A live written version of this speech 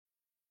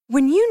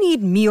When you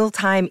need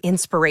mealtime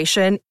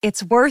inspiration,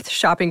 it's worth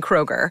shopping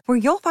Kroger, where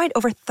you'll find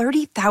over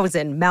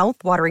 30,000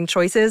 mouth-watering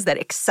choices that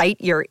excite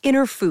your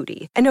inner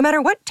foodie. And no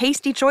matter what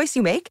tasty choice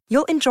you make,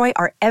 you'll enjoy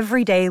our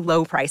everyday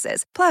low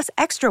prices, plus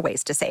extra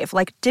ways to save,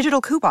 like digital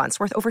coupons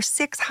worth over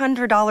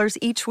 $600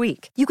 each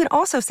week. You can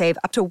also save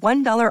up to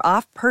 $1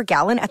 off per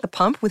gallon at the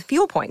pump with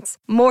fuel points.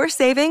 More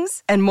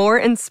savings and more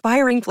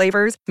inspiring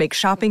flavors make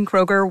shopping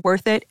Kroger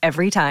worth it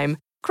every time.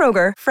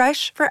 Kroger,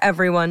 fresh for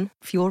everyone.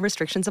 Fuel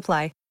restrictions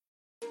apply.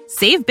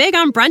 Save big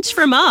on brunch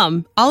for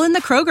mom, all in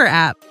the Kroger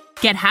app.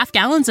 Get half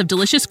gallons of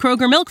delicious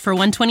Kroger milk for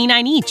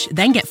 $1.29 each.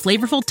 Then get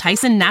flavorful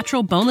Tyson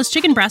natural boneless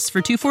chicken breasts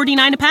for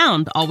 $2.49 a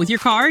pound, all with your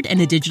card and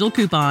a digital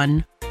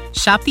coupon.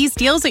 Shop these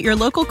deals at your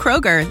local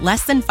Kroger,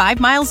 less than 5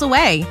 miles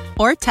away.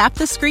 Or tap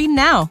the screen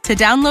now to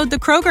download the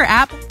Kroger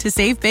app to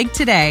save big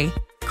today.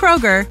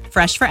 Kroger,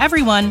 fresh for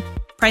everyone.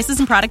 Prices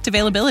and product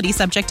availability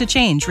subject to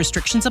change.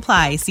 Restrictions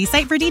apply. See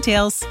site for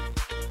details.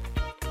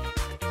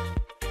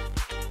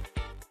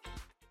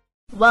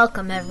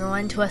 Welcome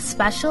everyone to a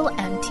special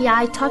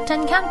MTI Top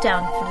 10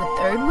 Countdown for the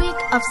third week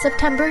of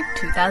September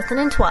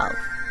 2012.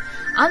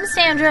 I'm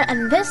Sandra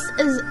and this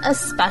is a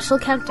special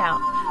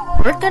countdown.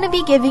 We're going to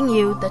be giving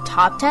you the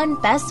top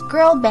 10 best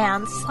girl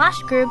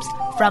bands/groups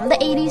from the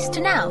 80s to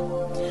now.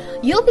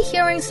 You'll be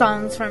hearing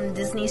songs from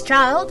Disney's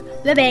Child,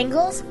 The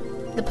Bangles,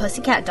 The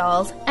Pussycat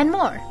Dolls, and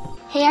more.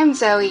 Hey, I'm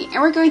Zoe,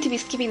 and we're going to be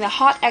skipping the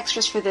hot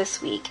extras for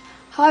this week.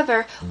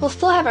 However, we'll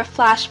still have our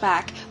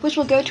flashback, which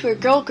will go to a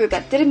girl group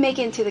that didn't make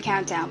it into the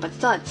countdown, but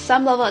still had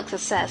some level of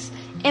success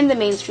in the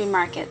mainstream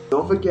market.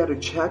 Don't forget to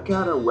check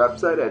out our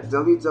website at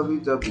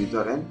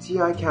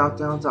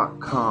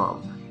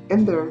www.mticountdown.com.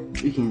 In there,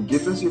 you can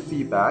give us your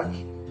feedback,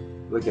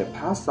 look at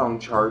past song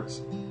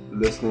charts,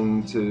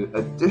 listening to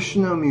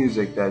additional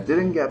music that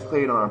didn't get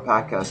played on our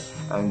podcast,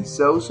 and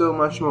so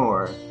much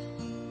more.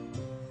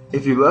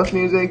 If you love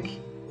music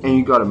and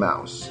you got a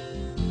mouse,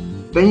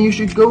 then you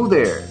should go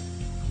there.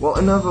 Well,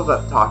 enough of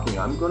that talking.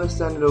 I'm going to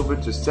send it over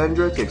to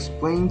Sandra to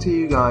explain to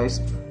you guys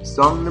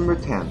song number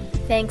 10.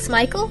 Thanks,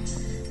 Michael.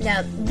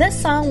 Now,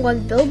 this song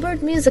won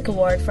Billboard Music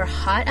Award for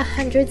Hot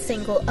 100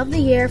 Single of the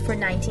Year for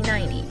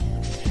 1990.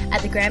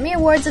 At the Grammy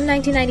Awards of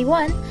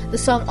 1991, the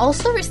song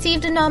also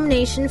received a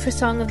nomination for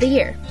Song of the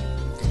Year.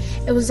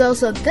 It was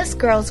also this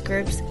girls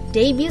group's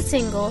debut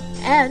single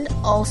and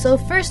also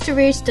first to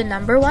reach the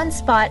 #1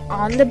 spot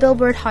on the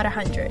Billboard Hot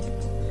 100.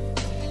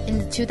 In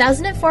the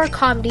 2004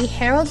 comedy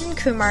Harold and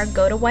Kumar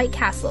Go to White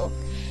Castle,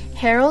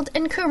 Harold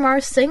and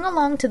Kumar sing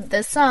along to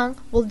this song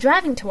while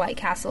driving to White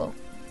Castle.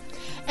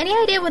 Any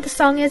idea what the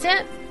song is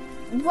yet?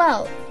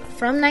 Well,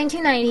 from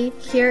 1990,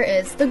 here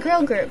is the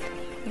girl group,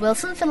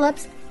 Wilson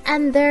Phillips,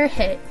 and their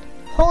hit,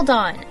 Hold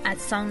On,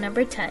 at song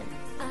number 10.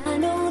 I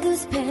know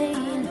this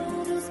pain.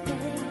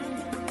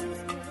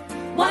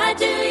 Why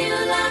do you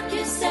lock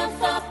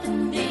yourself up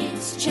in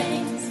these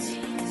chains?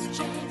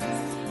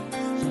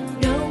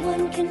 No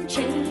one can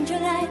change your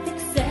life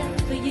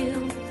except for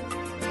you.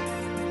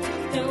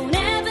 Don't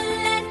ever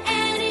let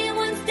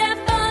anyone step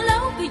all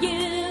over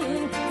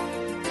you.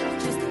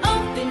 Just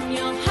open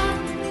your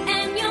heart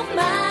and your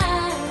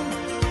mind.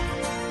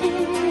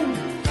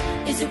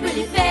 Is it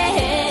really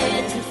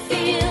fair to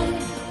feel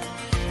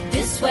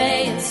this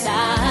way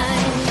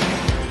inside?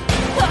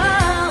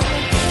 Oh,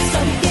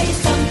 someday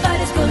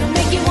somebody's gonna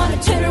make you wanna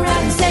turn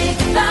around and say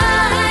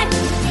goodbye.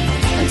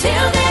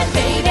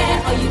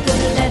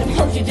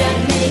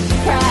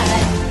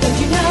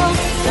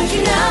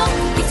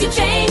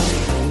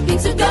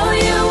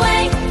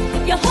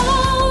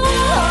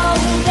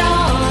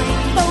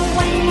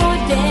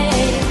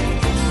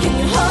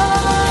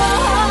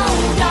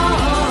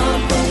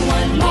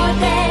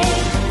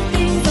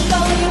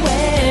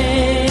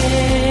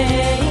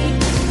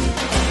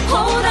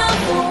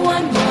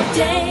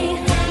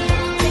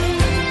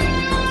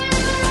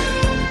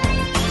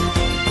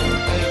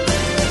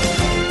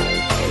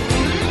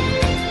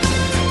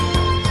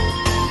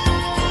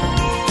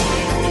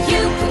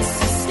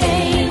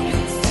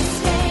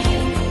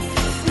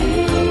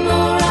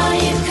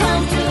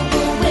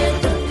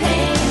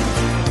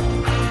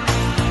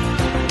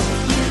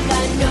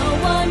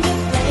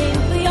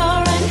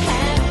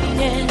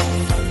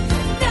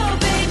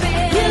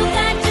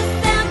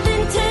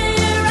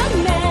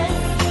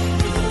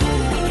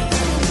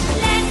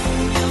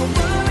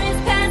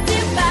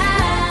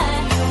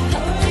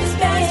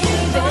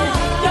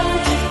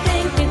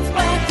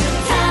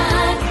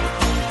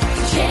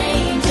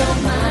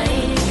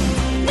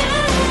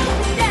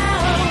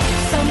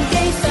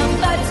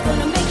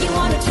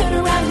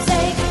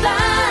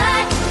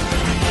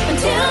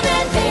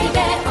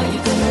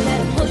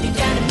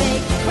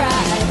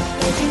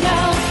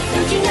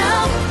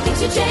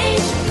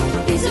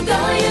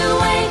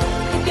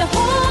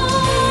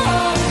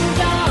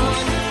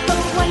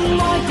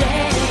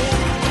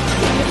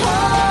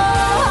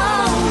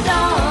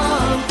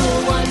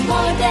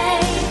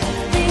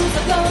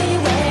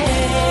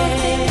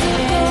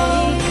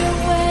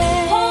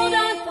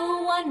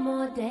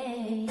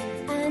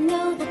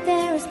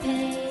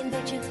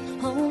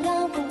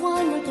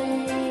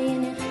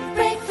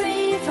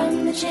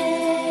 the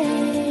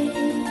chase.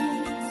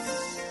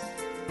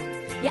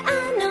 Yeah,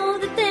 I know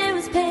that there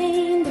is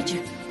pain, but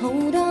you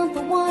hold on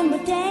for one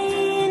more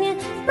day and you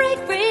break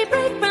free,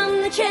 break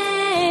from the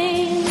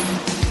chain.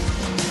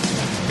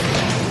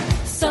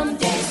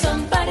 Someday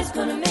somebody's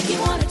gonna make you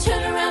wanna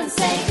turn around and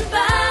say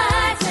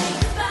goodbye.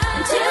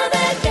 Until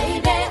then,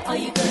 baby, are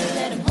you gonna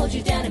let him hold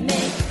you down and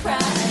make you cry?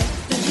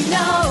 Don't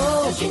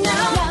you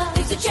know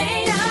things will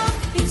change,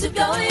 things will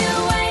go your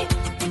way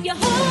if you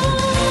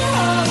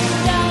hold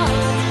on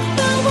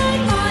for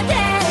one more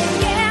day.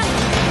 Yeah,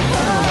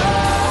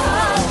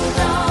 hold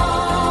on.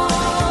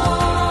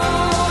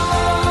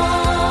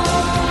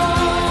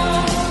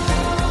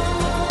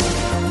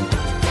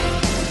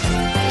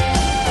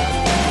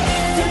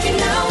 Don't you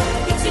know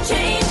things will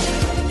change,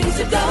 things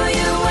will go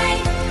your way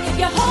if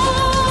you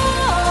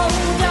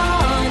hold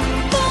on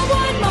for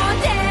one more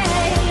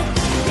day.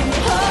 If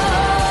you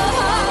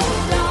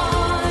hold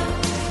on.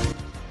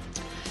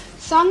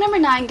 Song number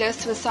 9 goes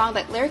to a song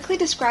that lyrically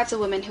describes a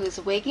woman who is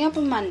waking up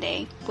on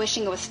Monday,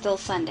 wishing it was still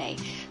Sunday.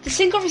 The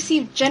single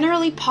received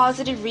generally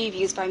positive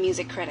reviews by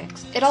music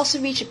critics. It also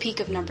reached a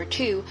peak of number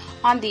 2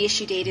 on the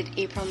issue dated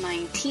April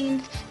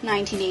 19th,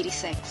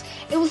 1986.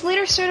 It was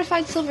later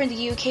certified silver in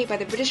the UK by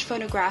the British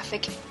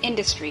phonographic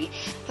industry.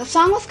 The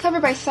song was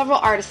covered by several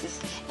artists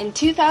in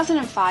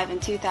 2005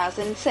 and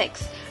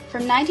 2006.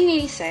 From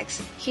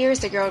 1986, here's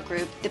the girl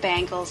group The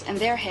Bangles and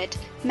their hit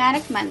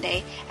Manic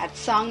Monday at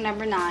song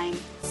number 9.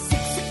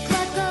 6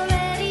 o'clock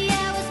already,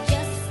 I was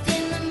just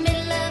in the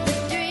middle of a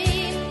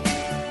dream.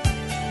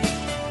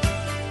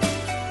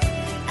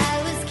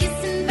 I was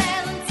kissing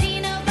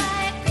Valentino by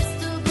a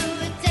crystal blue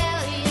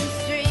Italian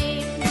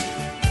stream.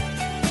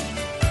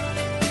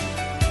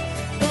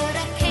 But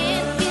I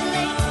can't be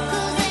late,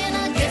 'cause then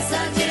I guess I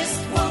just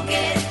won't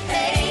get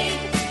paid.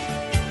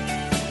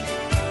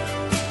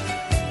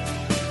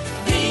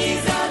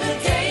 These are the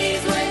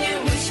days when you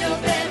wish your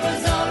bed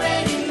was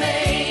already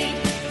made.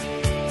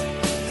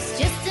 It's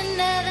just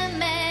another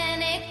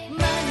manic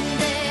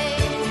Monday.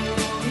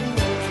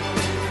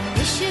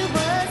 Wish it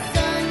was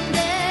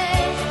Sunday.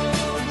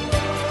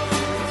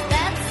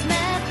 That's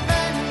my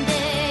fun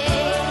day.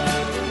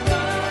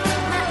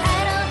 I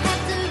don't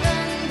have to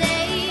run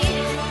day.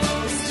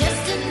 It's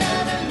just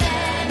another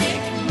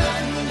manic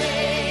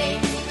Monday.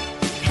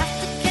 Have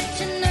to catch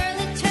an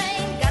early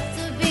train. Got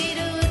to be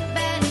to it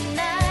by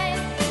 9.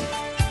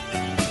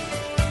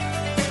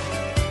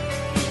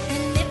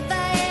 And if I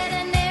had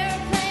an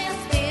airplane,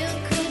 still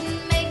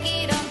couldn't make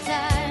it on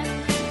time.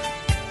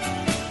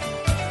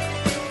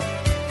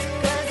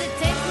 'Cause it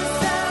takes me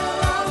so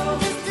long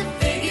just to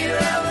figure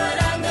out what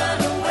I'm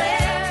gonna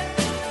wear.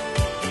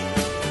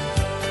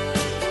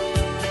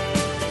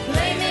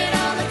 Blame it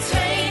on the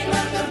train,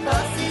 but the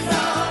bus is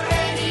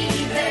already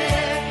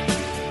there.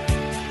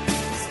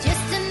 It's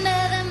just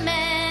another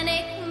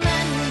manic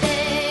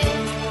Monday.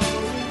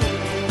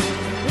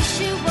 Wish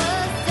it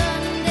was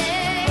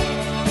Sunday.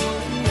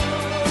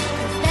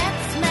 'Cause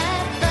that's my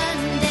fun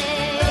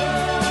day.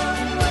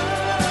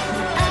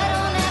 I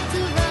don't have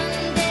to run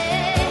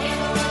day.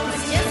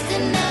 It's just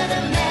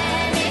another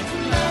manic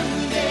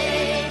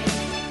Monday.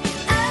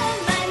 All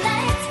my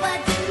nights, why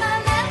did I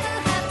never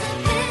have to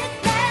pick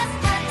last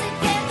night to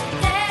get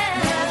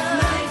down?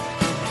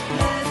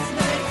 Last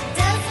night.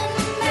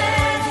 Doesn't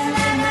matter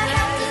that I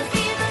have to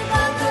be the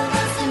both of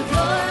us and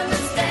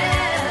Florence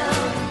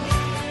down.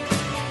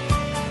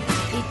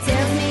 He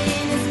tells me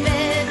in his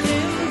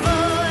bedroom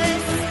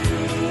voice,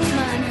 come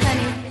on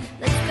honey,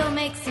 let's go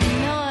make some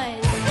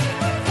noise.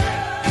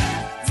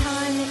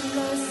 Time, it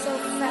goes so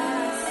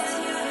fast.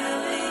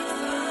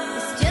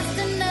 It's just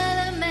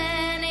another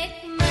manic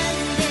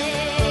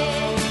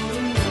Monday.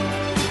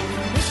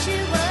 Wish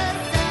it was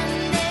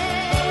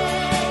Sunday.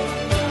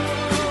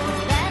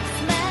 That's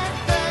my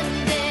fun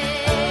day.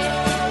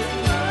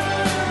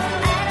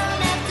 I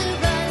don't have to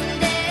run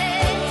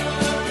day.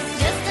 It's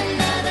just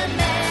another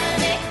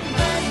manic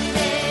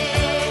Monday.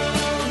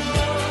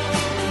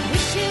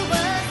 Wish it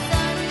was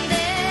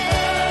Sunday.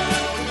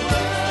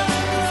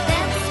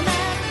 That's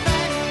my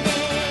fun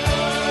day.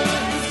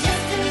 It's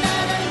just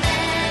another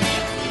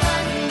manic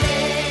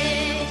Monday.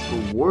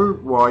 A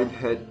worldwide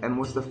hit and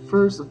was the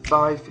first of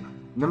 5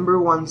 number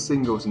 1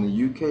 singles in the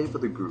UK for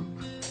the group.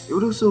 It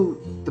was also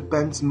the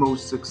band's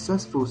most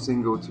successful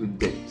single to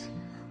date.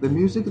 The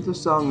music of the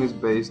song is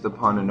based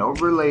upon an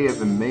overlay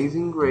of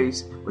Amazing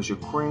Grace, which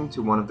according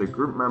to one of the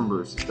group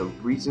members is the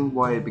reason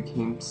why it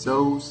became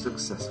so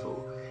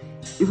successful.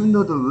 Even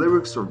though the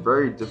lyrics are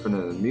very different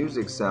and the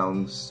music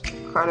sounds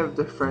kind of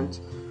different,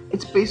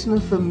 it's based on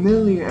a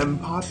familiar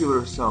and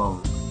popular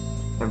song.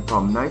 And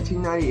from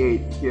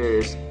 1998,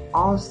 here's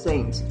All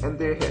Saints and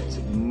their hit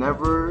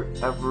Never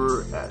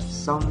Ever at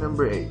song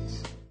number 8.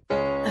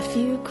 A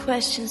few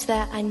questions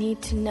that I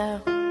need to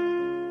know.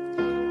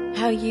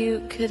 How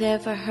you could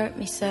ever hurt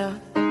me so.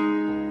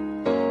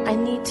 I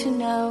need to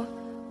know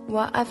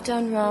what I've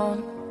done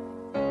wrong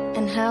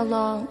and how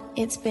long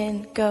it's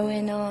been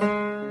going on.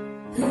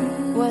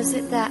 Was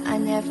it that I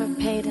never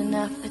paid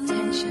enough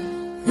attention?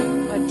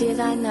 Or did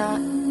I not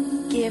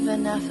give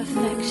enough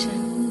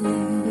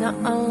affection? Not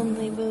Not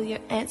only will your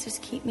answers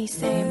keep me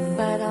sane,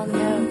 but I'll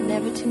know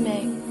never to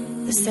make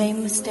the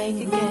same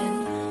mistake again.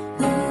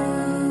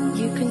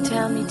 You can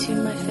tell me to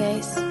my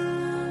face,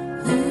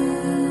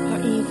 or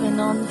even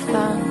on the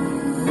phone.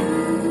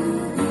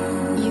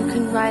 You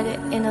can write it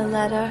in a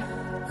letter.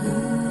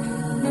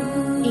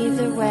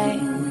 Either way,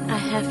 I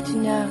have to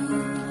know.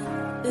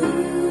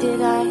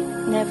 Did I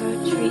never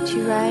treat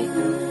you right?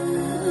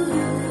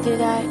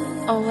 Did I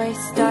always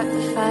start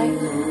the fight?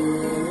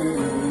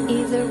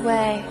 Either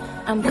way,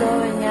 I'm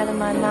going out of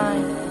my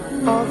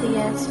mind. All the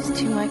answers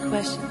to my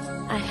questions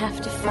I have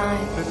to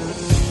find.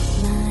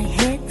 My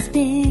head's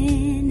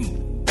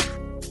spinning.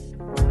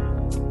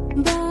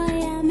 Boy,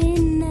 I'm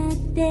in a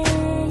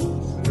daze.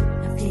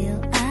 I feel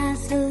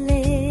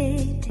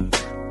isolated.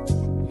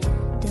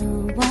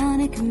 Don't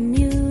wanna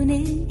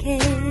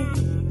communicate.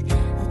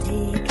 I'll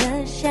take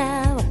a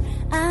shower.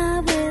 I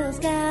will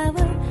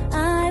scour.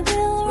 I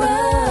will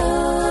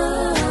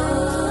run.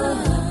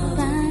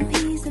 Find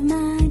peace of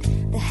mind.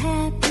 The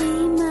happy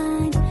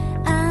mind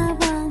I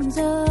once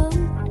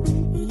owned.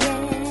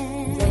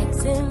 Yeah.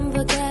 Flexing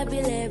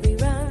vocabulary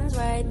runs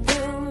right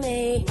through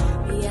me.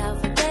 The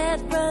alphabet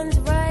runs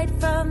right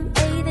from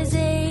A to Z.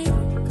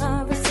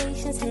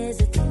 Conversations,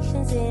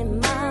 hesitations in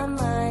my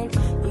mind.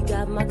 You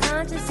got my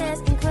conscience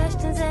asking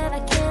questions that I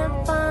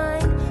can't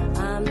find.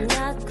 I'm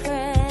not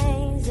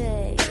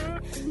crazy.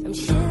 I'm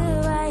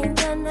sure I ain't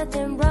done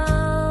nothing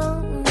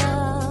wrong.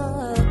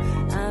 No,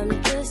 I'm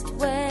just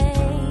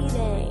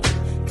waiting.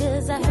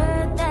 'Cause I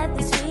heard that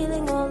this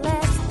feeling won't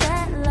last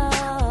that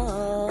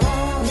long.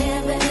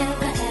 Never,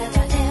 ever,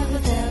 ever, ever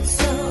felt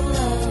so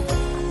low.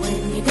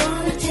 When you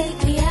gonna take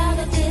me out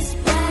of this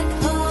black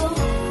hole?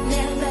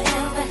 Never,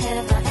 ever,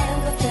 ever,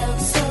 ever felt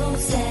so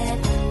sad.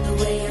 The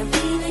way I'm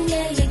feeling,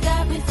 yeah, you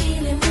got me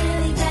feeling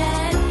really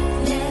bad.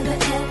 Never,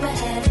 ever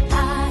had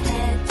I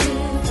had to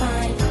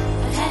find.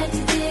 I had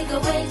to dig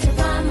away to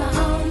find my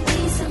own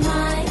peace of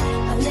mind.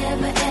 I've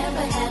never,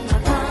 ever had my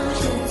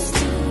conscience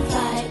to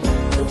fight.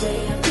 The way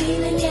I'm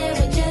feeling,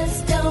 yeah, it just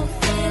don't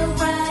feel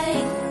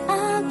right.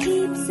 I'll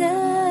keep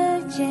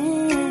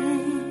searching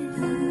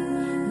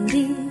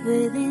deep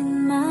within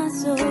my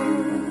soul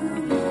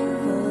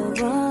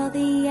for all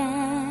the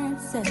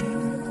answers.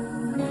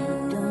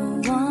 Don't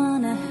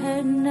wanna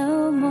hurt no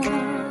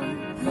more.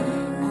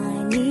 I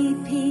need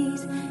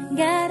peace,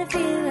 gotta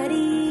feel at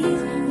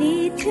ease.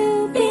 Need to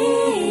be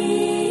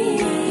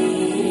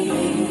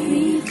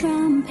free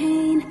from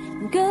pain.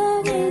 I'm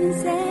going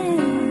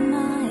insane.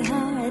 My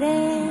heart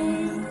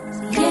aches.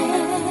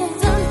 Yeah.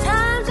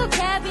 Sometimes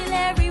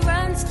vocabulary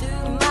runs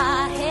through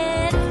my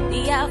head.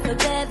 The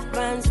alphabet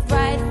runs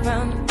right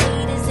from A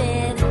to Z.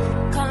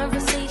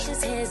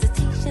 Conversations,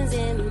 hesitations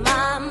in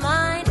my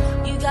mind.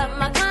 You got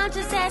my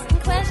conscience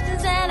asking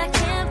questions that I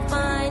can't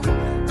find.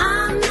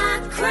 I'm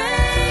not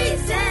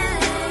crazy.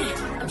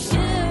 I'm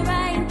sure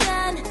I ain't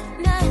done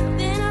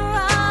nothing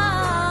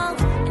wrong.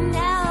 And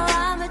now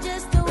I'm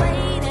just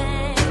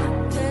waiting.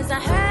 'Cause I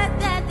heard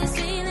that this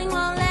feeling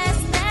won't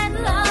last that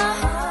long.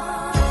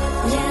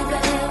 Never,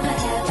 ever,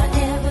 ever,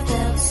 ever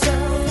felt so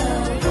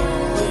low.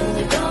 When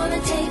you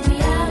gonna take me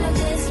out of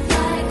this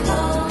black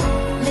hole?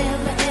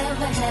 Never,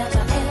 ever,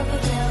 ever, ever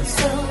felt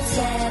so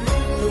sad.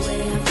 The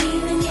way I'm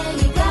feeling, yeah,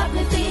 you got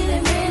me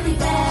feeling really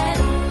bad.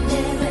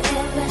 Never,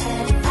 ever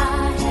had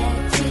I had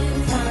to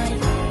find.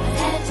 I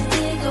had to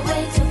dig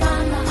away to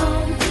find my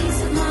own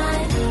peace of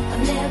mind.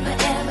 I've never,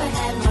 ever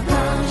had my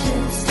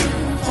conscience to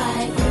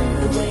fight.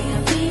 The way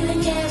I'm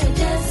feeling, yeah, it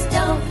just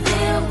don't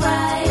feel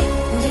right.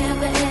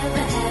 Never,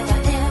 ever, ever,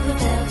 ever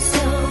felt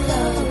so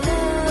low.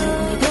 When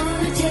you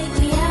gonna take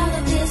me out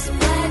of this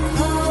black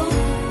hole?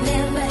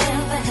 Never,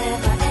 ever,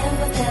 ever,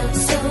 ever felt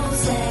so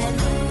sad.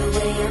 The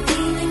way I'm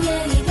feeling,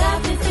 yeah, you got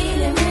me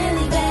feeling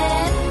really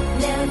bad.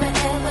 Never,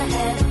 ever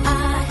had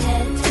I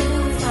had to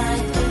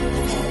find.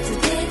 I had to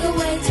dig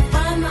away to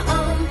find my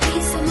own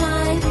peace of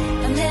mind.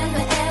 I've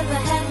never, ever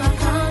had my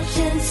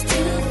conscience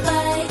to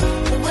fight.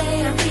 The way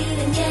I'm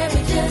feeling, yeah,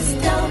 it just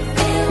don't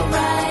feel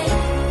right.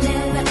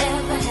 Never,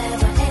 ever,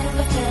 ever,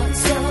 ever felt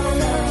so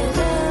low.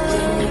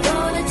 When you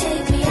gonna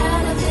take me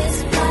out of this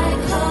black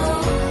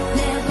hole?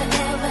 Never,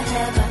 ever,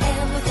 ever,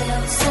 ever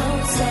felt so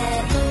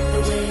sad. The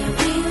way I'm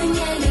feeling,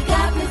 yeah, you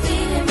got me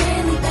feeling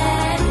really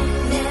bad.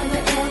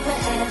 Never, ever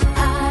had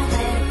I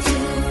had to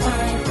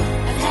find.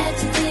 I've had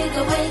to dig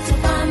away to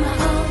find my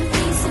own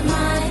peace of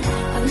mind.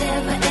 I've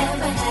never,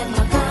 ever had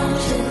my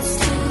conscience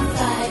to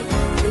fight.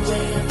 The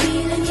way I'm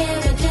feeling,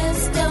 yeah, it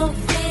just don't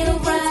feel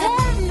right.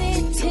 Tell me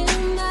to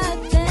my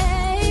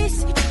face.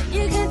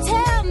 You can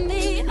tell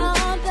me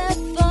on the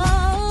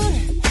phone.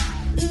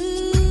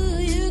 Ooh,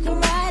 you can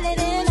write it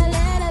in a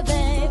letter,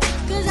 babe.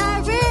 'Cause I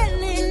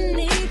really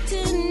need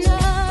to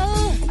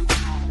know.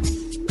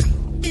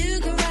 You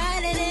can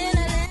write it in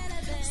a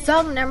letter, babe.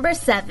 Song number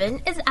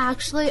 7 is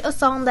actually a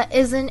song that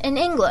isn't in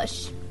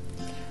English.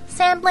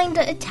 Sampling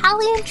the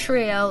Italian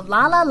trio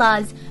La La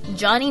La's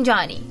Johnny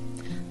Johnny.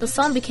 The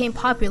song became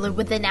popular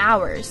within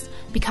hours,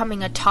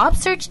 becoming a top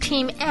search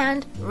team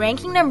and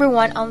ranking number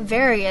 1 on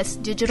various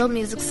digital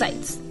music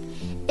sites.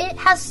 It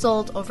has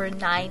sold over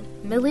 9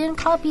 million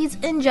copies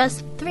in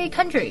just 3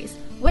 countries,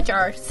 which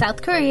are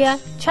South Korea,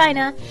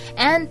 China,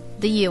 and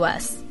the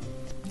US.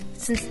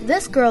 Since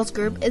this girls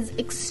group is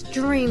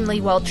extremely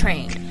well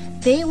trained,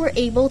 they were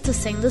able to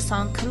sing the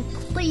song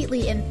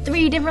completely in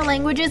 3 different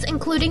languages,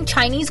 including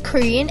Chinese,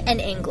 Korean,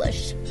 and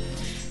English.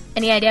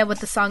 Any idea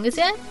what the song is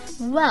in?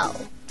 Well,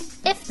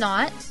 if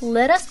not,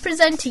 let us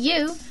present to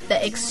you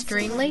the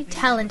extremely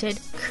talented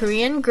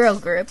Korean girl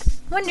group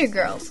Wonder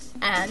Girls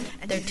and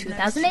their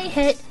 2008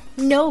 hit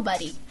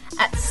Nobody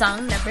at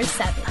song number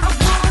 7.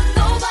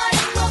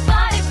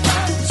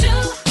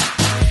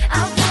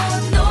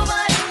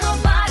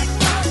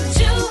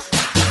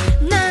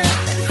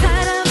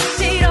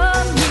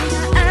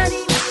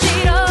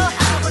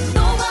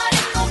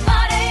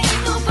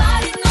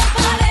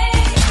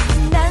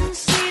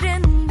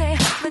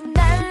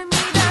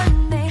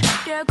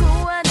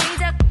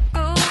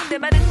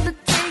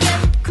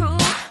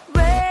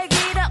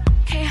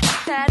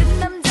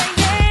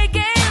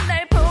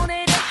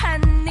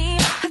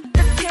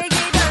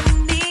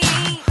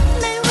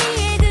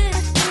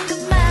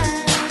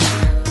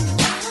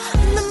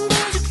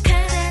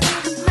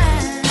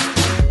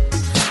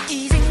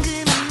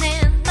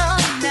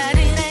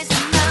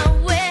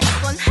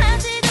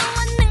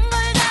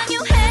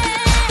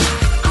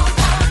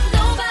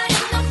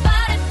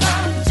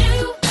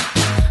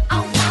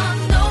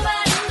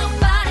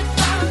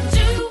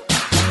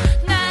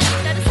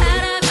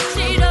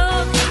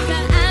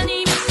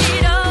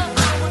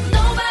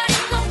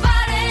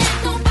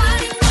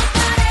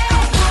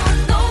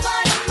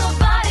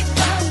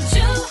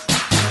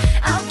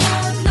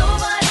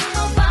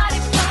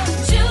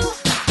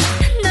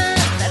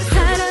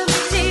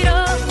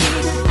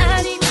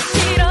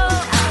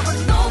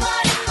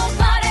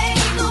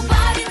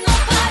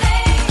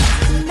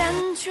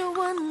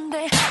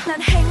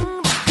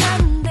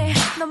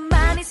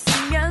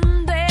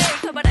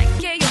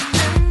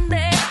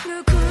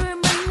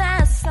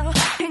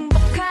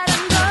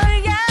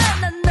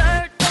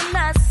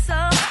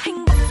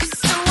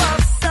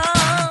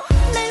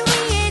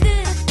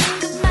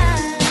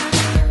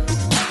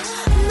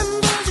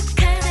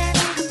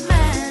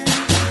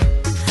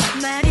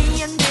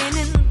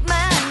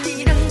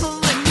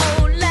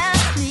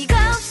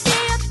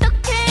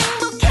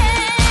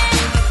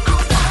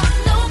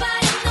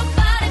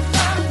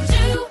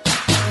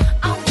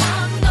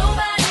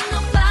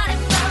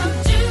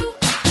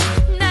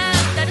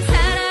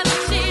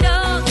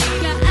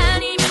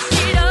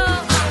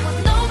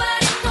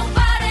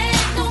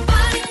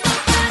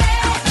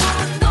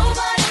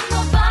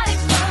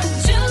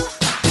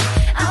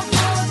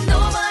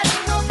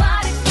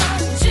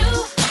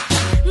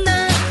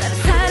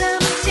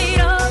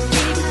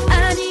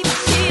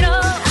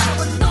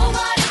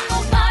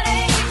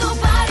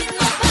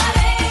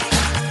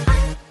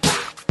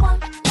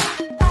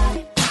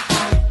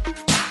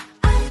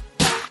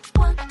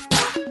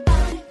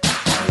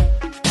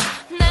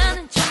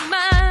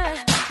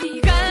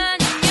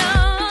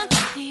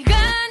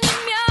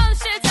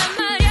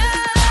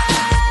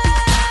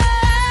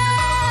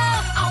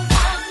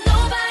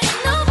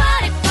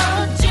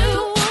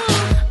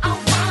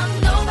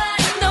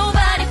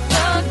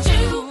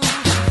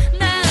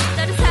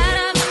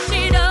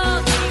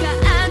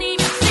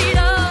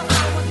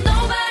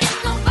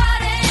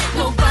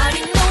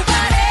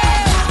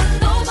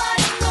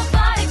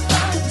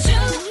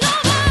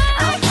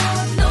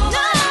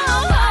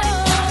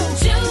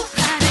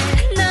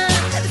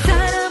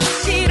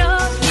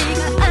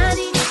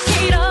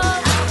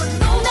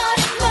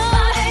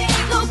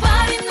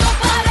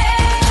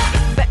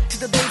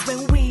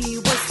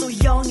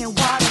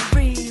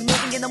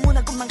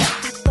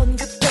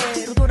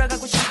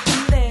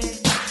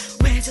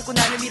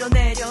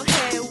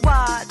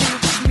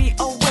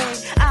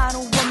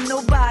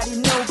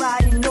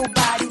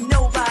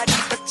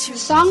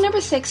 Song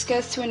number 6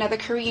 goes to another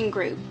Korean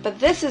group, but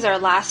this is our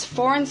last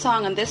foreign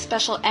song on this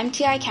special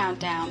MTI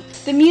countdown.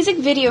 The music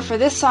video for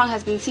this song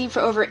has been seen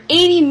for over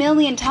 80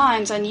 million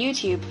times on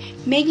YouTube,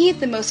 making it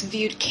the most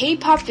viewed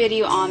K-pop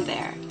video on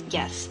there.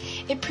 Yes,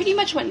 it pretty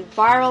much went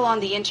viral on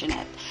the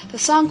internet. The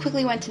song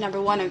quickly went to number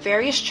 1 on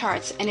various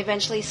charts and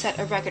eventually set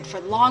a record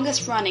for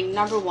longest running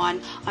number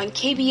 1 on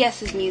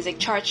KBS's music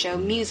chart show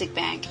Music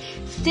Bank,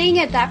 staying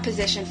at that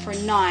position for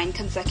 9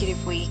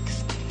 consecutive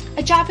weeks.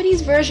 A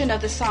Japanese version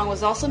of the song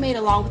was also made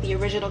along with the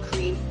original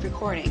Korean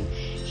recording.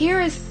 Here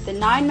is the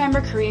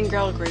 9-member Korean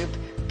girl group,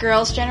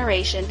 Girls'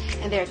 Generation,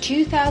 and their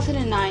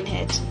 2009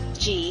 hit,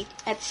 G,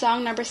 at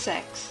song number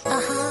 6.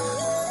 Listen,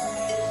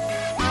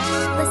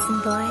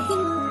 boy,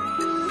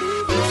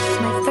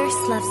 my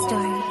first love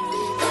story.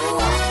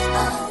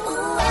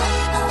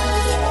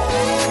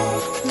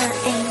 My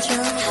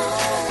angel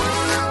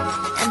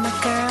and my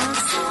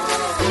girls,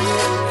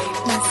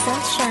 my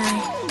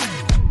sunshine.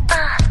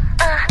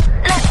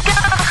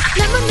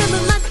 너무너무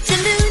멋져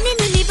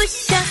눈이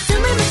부셔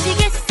숨을 못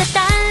쉬겠어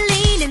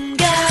떨리는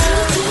걸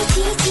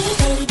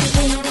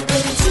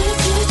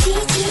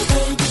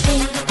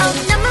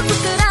너무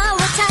부끄러워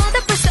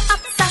쳐다볼 수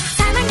없어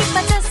사랑에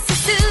빠졌어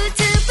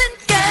수줍은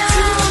걸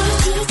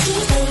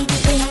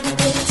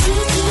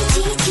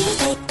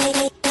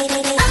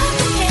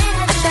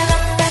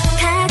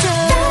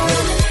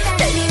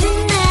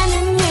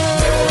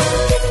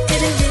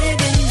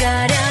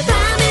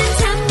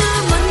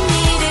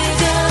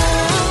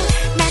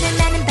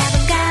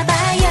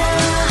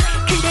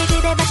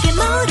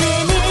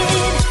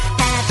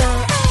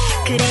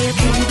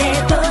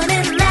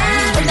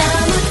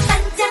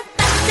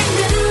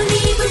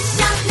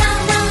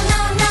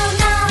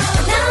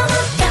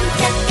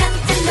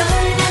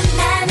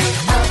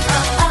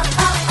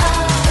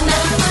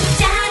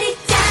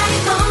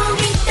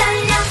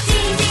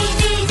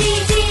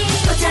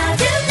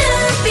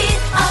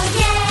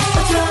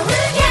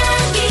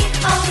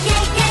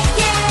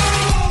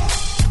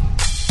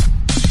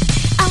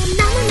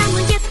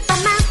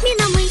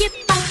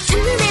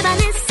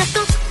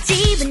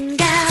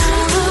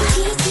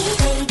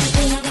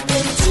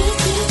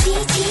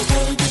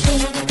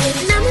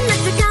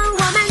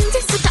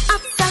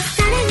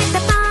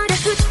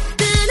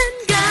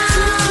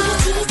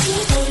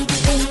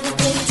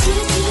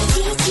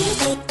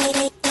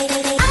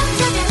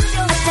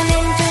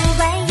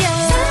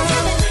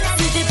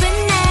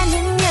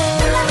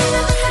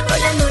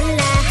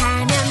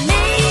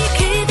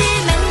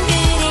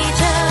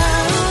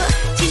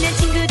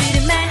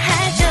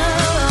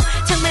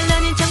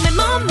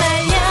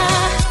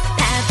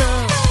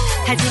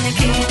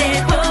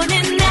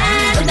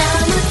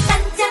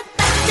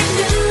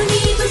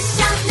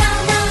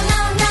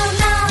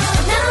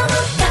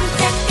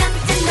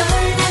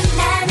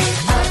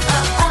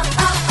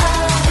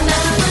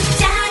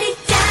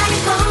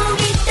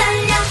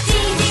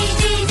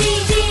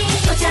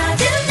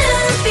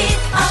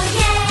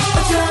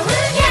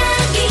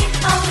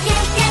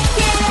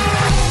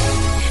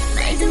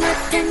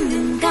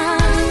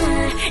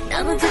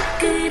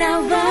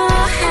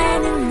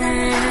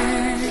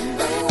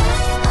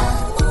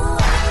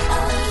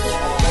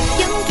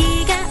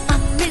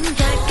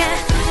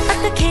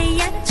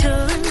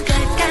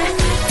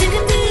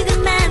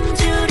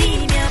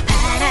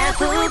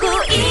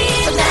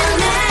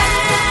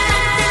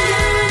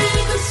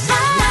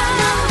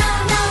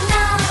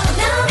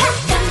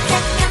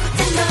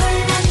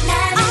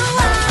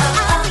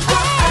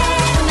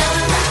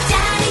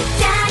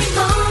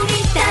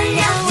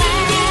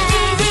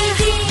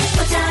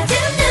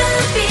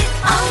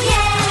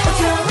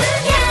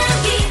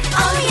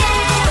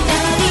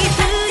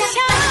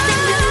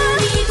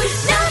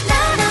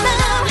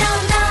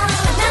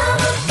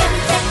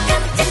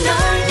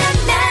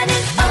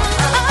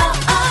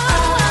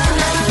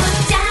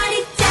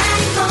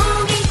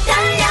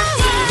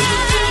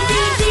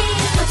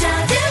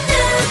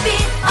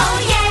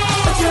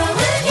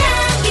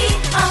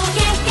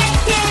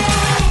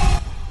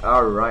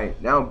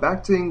Now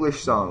back to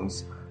English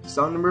songs.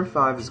 Song number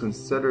 5 is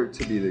considered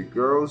to be the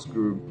girls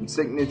group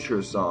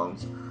signature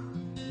songs.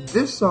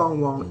 This song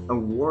won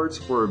awards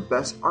for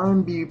Best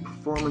R&B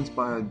Performance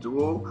by a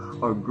Duo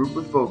or Group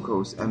with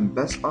Vocals and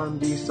Best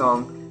R&B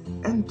Song,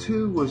 and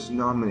 2 was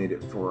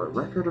nominated for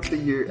Record of the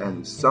Year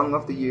and Song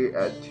of the Year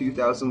at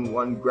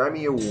 2001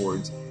 Grammy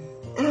Awards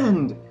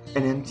and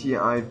an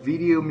MTI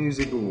Video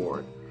Music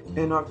Award.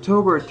 In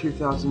October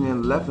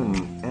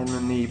 2011,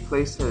 Enemy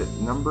placed it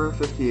at number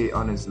 58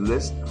 on his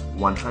list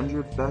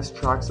 100 Best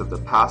Tracks of the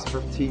Past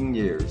 15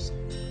 Years.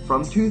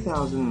 From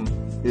 2000,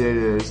 it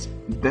is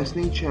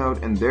Destiny Child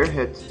and their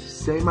hit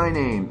Say My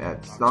Name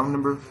at song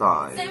number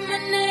 5. Say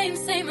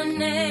my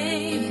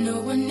name,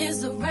 no one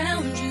is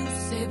around you.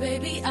 Say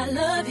baby I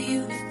love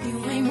you,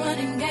 you ain't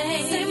running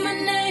game.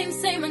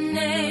 Say my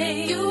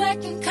name, you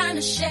acting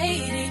kinda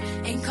shady,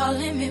 ain't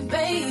calling me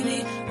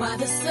baby, why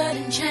the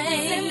sudden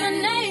change?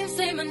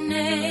 Say my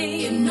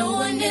name, if no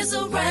one is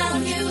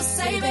around you.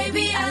 Say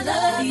baby I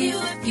love you,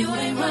 you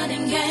ain't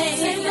running game.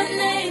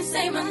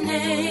 Say my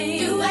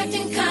name, you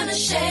acting kinda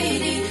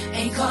shady,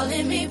 ain't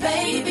calling me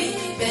baby,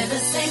 better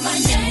say my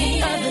name.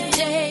 The other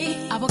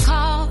day I would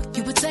call,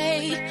 you would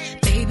say,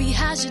 baby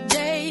how's your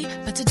day?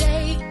 But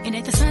today it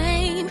ain't the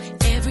same.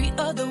 Every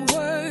other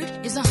word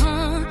is a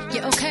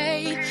yeah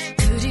okay.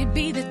 Could it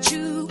be that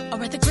you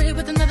are at the crib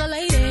with another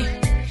lady?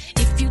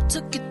 If you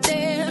took it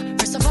there,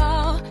 first of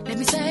all, let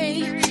me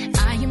say,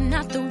 I am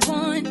not the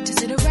one to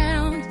sit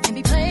around and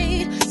be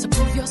played. So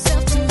prove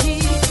yourself to me.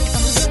 If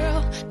I'm the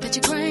girl that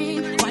you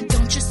claim, why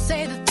don't you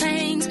say the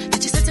things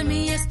that you said to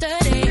me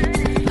yesterday?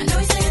 I know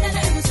you say that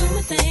I was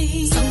doing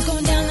things. Something's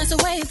going down, that's the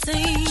way it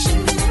seems.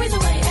 Shouldn't be worried the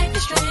way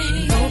acting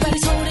straight.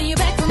 Nobody's holding you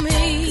back from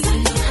me. 'Cause I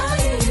know how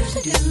you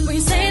usually do. When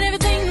you're saying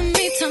everything to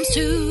me times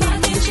 2. Why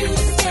can't you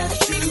just tell the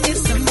truth? If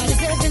somebody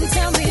said, then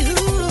tell me who.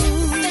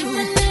 Say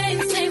my name,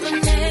 say my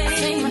name.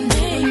 Say my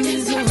name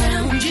is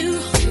around you.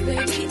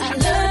 Baby, I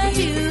love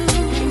you.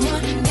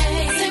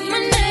 Say my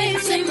name,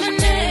 say my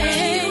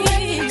name. You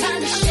acting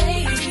kinda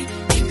shady,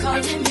 ain't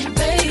calling me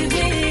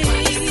baby.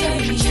 Say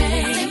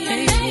my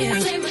name,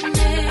 say my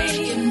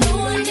name. If no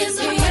one is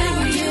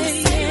around you,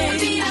 say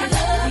baby, I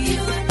love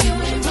you. You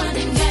ain't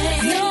running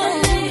game.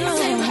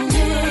 Say my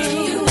name,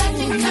 you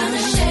acting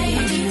kinda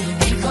shady,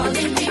 ain't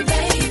calling me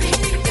baby.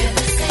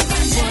 Better say my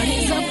name. What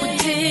is up with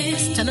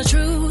this? Tell the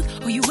truth,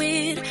 who you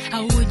with?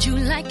 How would you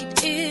like it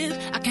if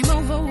I came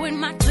over with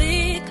my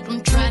clique?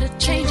 Don't try to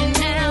change it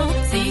now.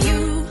 Say you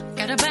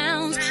gotta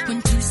bounce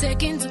when 2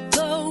 seconds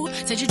ago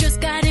said you just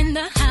got in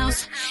the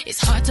house.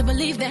 It's hard to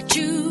believe that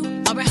you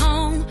are at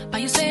home by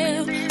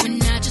yourself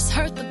when I just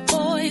heard the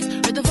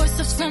voice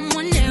of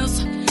someone else.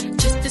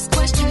 Just this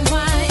question,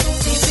 why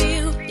do you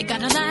feel you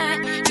gotta lie?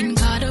 Getting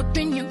caught up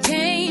in your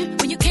game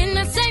when you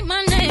cannot say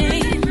my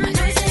name. I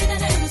know you say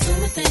that I was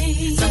doing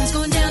things. Something's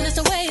going down, that's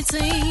the way it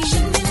seems.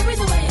 Shouldn't be worried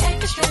the way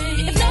acting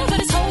straight. If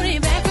nobody's holding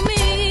you back from me,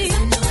 'cause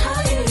I know how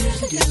you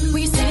usually do.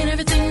 When you're saying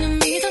everything to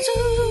me times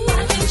 2.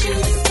 Why can't you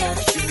just tell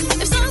the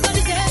truth? If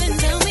somebody's there, then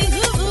tell me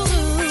who.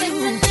 Say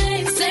my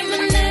name, say my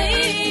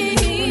name.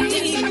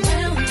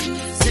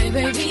 Say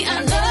baby I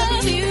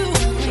love you.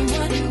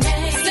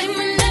 Say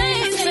my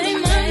name, say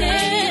my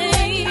name.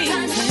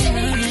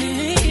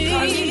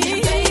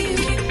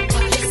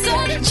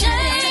 Sudden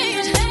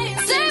change,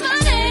 say my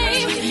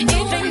name.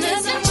 Even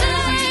doesn't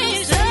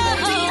change.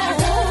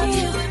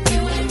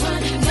 You ain't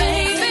running,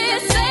 baby.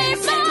 Say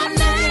my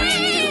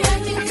name.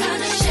 Acting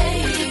kinda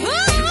shady.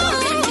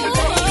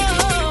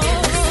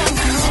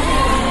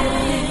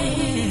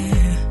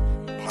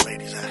 My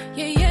ladies,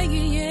 Yeah.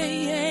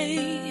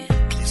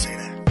 please say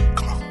that.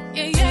 Come on.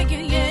 Yeah.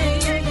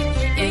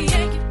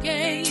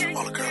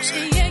 All the girls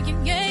say. Yeah.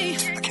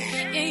 I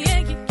can't.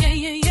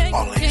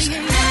 All the ladies say.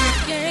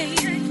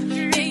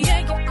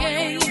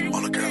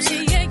 All the girls say.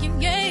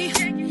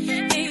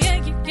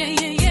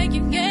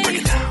 Break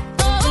it down.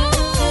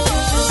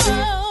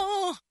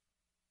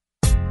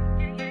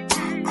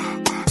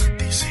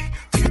 DC,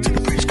 take it to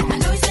the bridge. Come I on.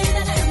 know you say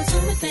that I was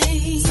doing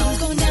things. Something's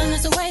going down,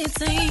 that's the way it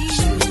seems.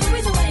 Shouldn't be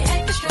worried the way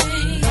acting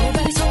straight.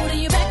 Nobody's holding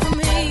you back from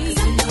me. 'Cause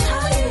I know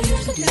how you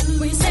usually do.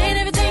 When you're saying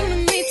everything to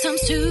me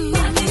times 2.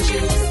 Why can't you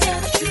just tell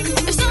the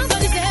truth? If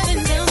somebody's there, then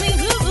tell me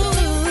who.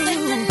 Say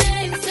my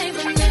name, say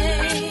my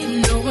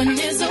name. No one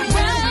is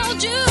around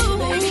you.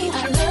 Baby,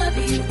 I love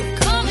you.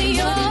 Call me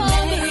your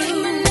say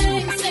my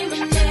name, say my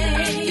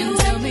name. You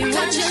tell me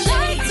what you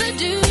like to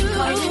do.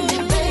 Calling me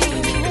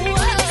baby.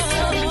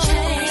 Sudden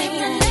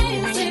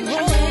change. Say my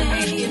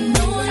name. If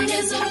no one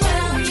is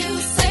around you,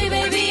 say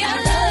baby I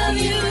love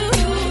you.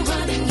 You ain't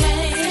running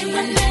game.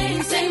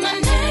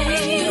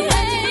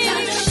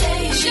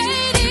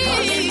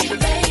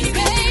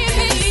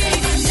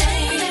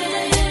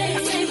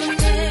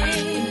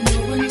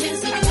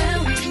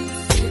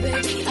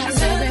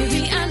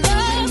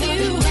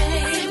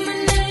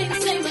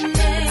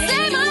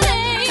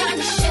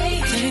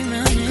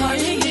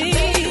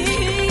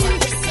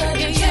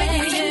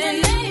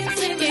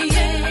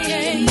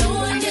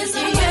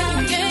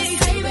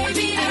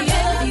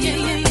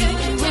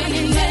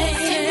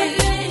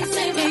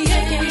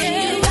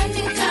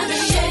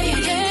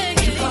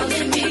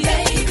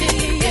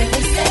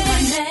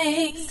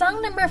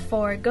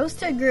 award goes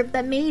to a group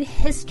that made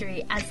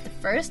history as the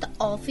first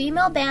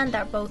all-female band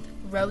that both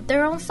wrote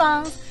their own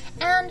songs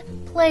and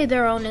played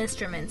their own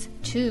instruments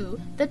to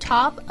the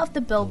top of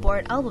the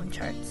Billboard album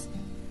charts.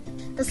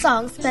 The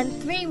song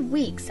spent 3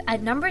 weeks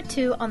at number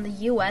 2 on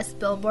the US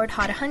Billboard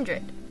Hot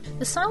 100.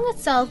 The song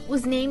itself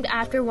was named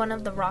after one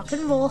of the Rock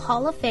and Roll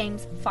Hall of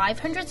Fame's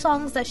 500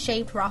 songs that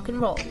shaped rock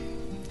and roll.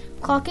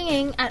 Clocking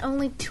in at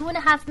only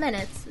 2.5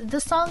 minutes, the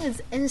song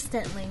is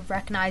instantly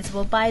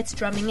recognizable by its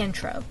drumming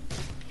intro.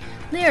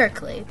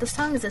 Lyrically, the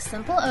song is a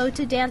simple ode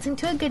to dancing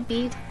to a good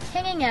beat,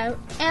 hanging out,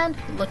 and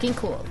looking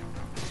cool.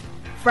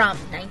 From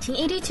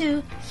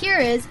 1982, here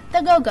is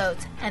The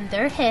Go-Go's and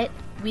their hit,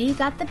 We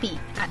Got the Beat,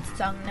 at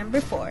song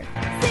number 4.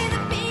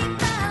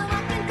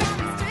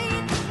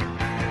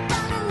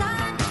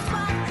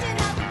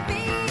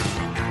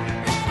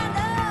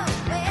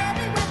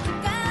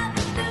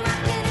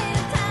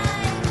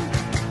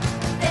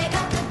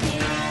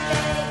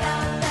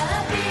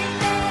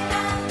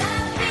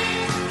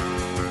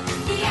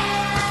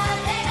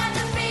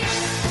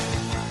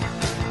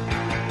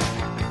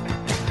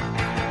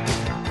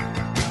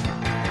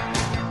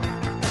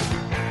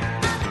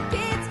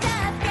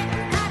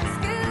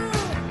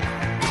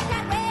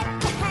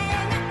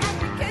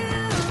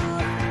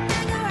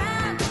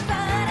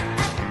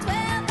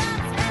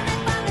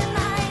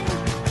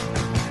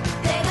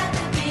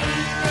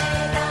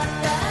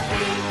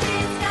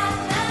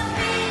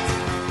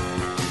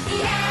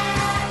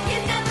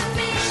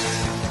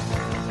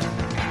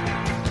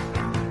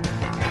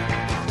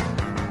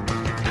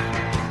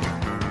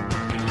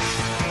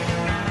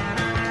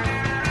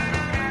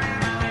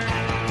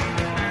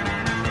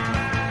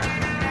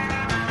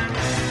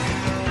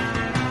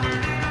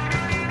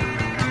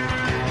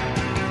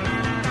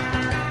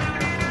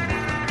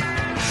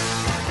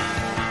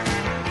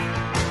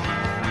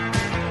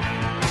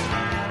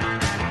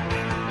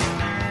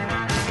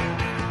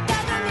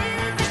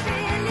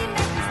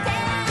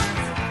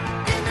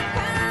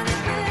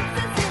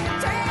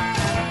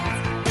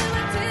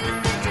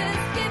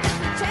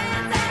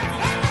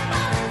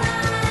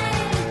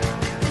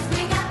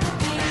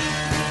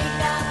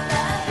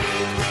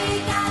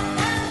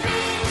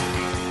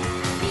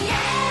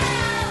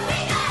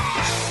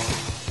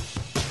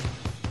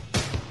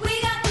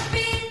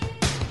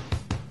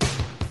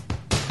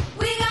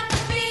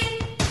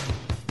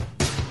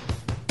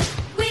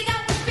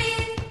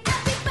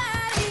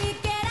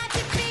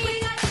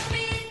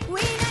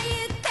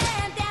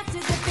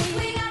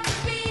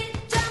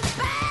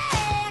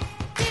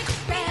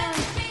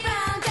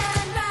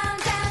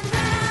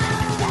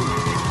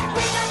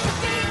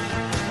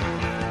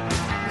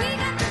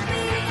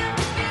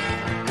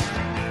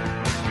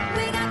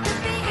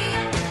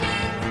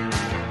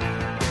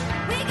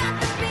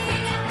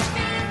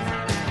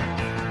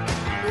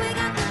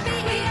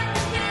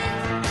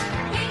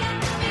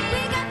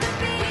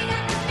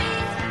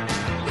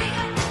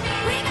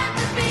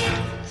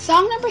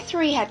 Song number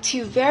 3 had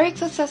 2 very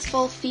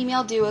successful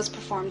female duos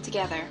perform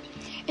together.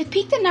 It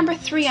peaked at number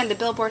 3 on the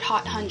Billboard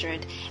Hot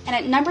 100 and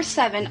at number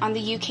 7 on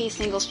the UK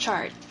Singles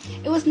Chart.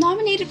 It was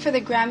nominated for the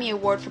Grammy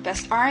Award for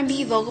Best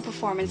R&B Vocal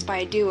Performance by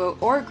a Duo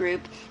or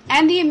Group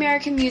and the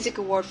American Music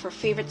Award for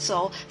Favorite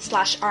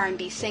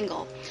Soul/R&B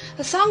Single.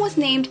 The song was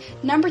named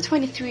number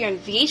 23 on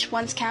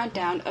VH1's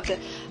countdown of the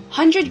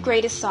 100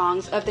 Greatest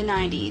Songs of the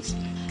 90s.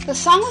 The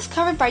song was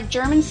covered by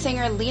German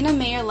singer Lena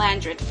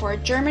Meyer-Landrut for a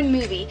German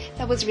movie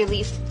that was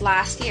released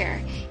last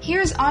year.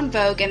 Here's En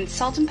Vogue and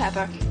Salt and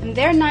Pepper and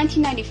their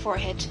 1994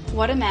 hit,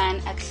 What a Man,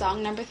 at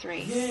song number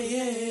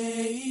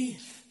 3.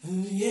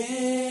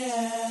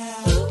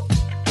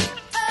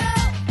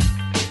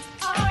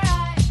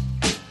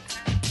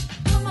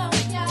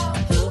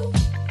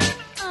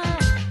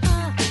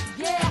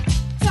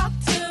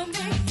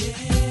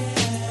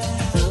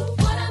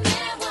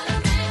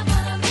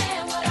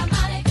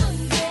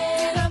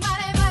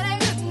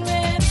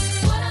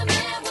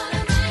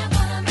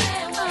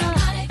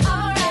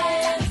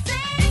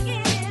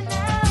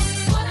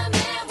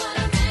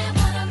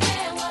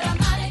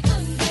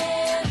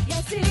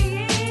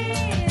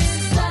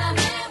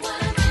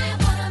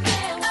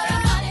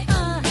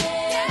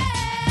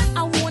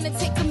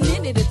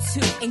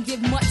 And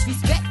give much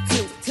respect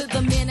to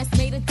the man that's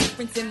made a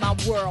difference in my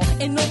world.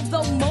 And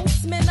although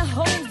most men are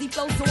hoes, he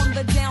flows on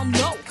the down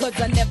low, cause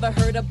I never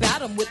heard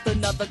about him with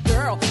another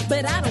girl.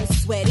 But I don't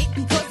sweat it,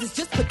 because it's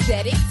just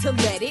pathetic to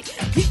let it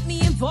get me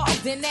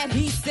involved in that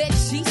he said,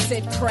 she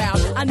said crowd.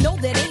 I know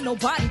that ain't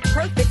nobody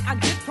perfect. I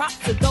give props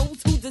to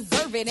those who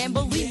deserve it, and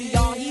believe me,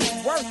 y'all,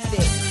 he's worth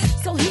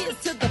it. So here's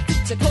to the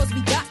future, cause we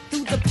got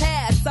through the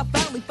past. I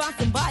finally found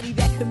somebody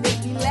that could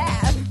make me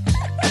laugh.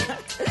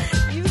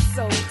 You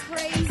so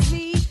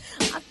crazy.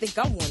 I think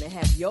I wanna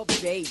have your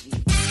baby.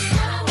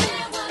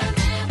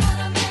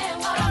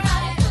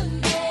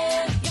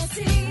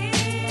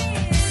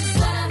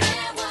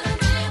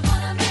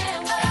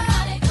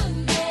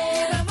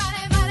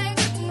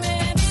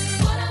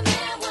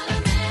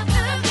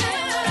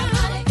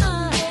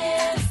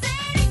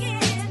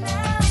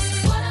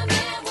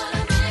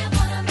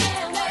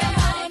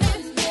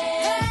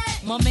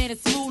 My man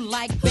is smooth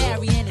like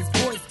Barry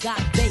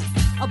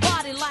A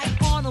body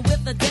like Arnold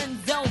with a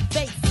Denzel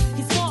face.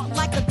 He's smart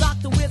like a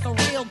doctor with a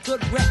real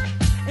good rep.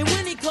 And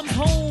when he comes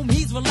home,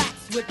 he's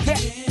relaxed with pep.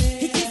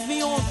 He keeps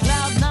me on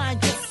cloud nine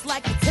just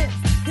like a tip.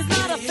 He's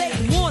not a fake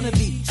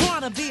wannabe,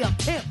 trying to be a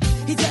pimp.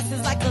 He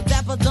dresses like a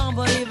dapper dumb,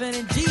 but even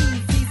in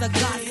jeans, he's a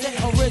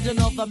godsend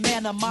original, the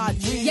man of my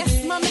dreams.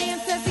 Yes, my man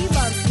says he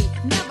loves me.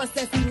 Never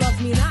says he loves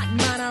me not.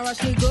 Mine, I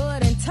rush me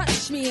good and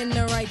touch me in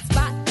the right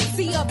spot.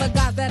 See other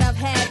guys that I've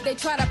had, they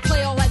try to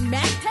play all that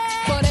Mac.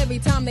 But every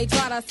time they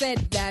tried, I said,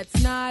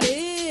 that's not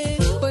it.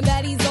 But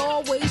that he's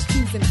always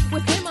choosing.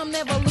 With him, I'm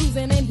never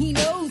losing, and he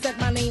knows that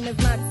my name is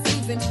not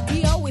Susan.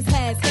 He always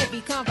has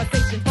heavy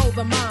conversation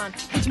over mine,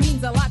 which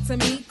means a lot to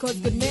me, cause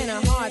good men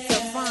are hard to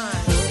find.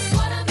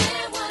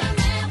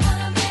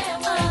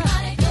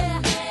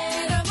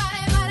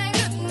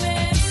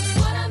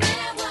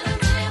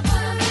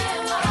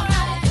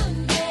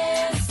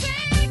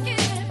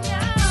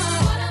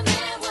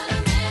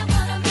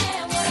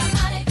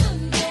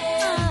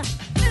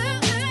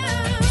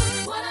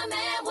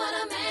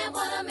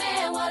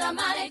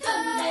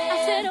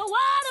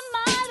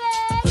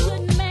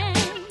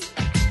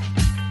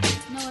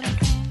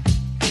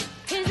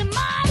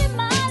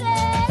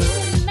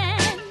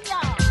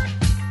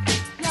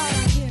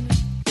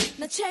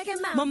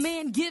 My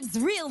man gives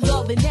real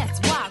love, and that's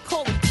why I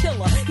call him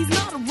killer. He's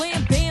not a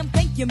wham bam,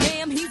 thank you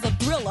ma'am, he's a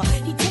thriller.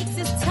 He takes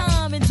his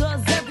time and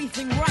does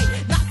everything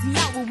right. Knocks me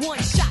out with one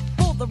shot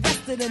for the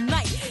rest of the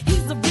night.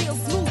 He's a real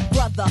smooth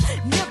brother,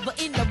 never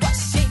in a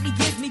rush. And he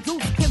gives me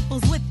goose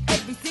pimples with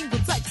every single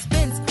touch.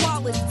 Spends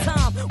quality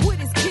time with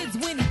his kids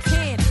when he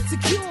can.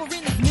 Secure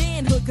in his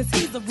manhood, cause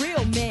he's a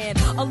real man.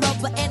 A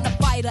lover and a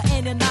fighter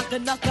and a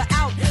knocker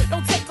out.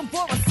 Don't take him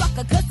for a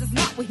sucker, cause it's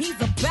not what he's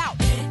about.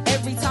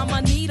 Every time I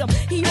need him,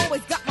 he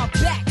always got my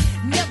back.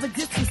 Never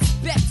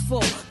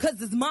disrespectful, cause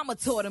his mama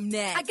taught him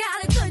that. I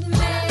got a good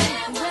man.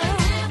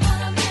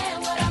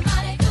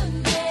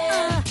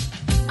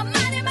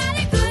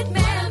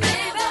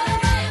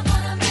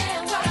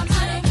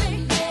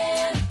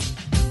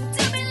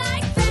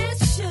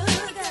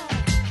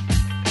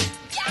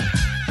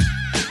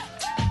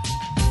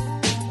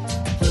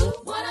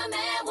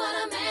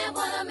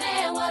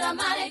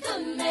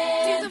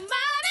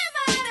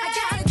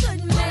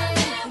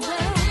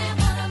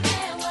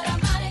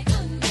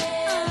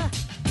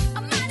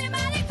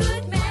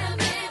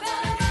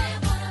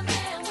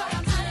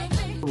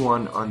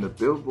 One on the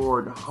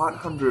Billboard Hot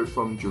 100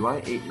 from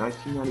July 8,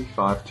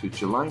 1995 to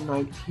July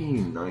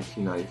 19,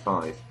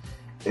 1995.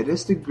 It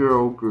is the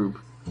girl group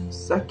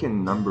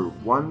second number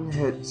 1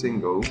 hit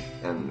single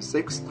and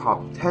 6th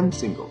top 10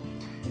 single.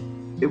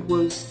 It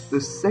was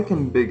the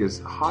second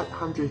biggest Hot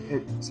 100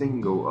 hit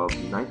single of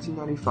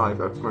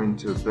 1995 according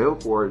to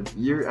Billboard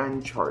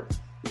year-end chart.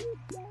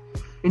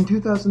 In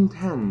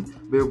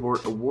 2010,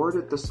 Billboard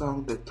awarded the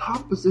song the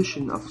top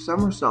position of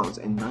summer songs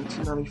in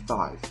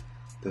 1995.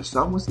 The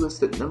song was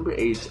listed number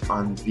 8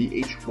 on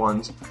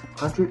VH1's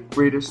 100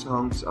 Greatest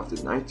Songs of the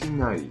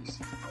 1990s.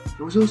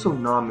 It was also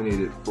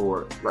nominated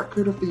for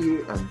Record of the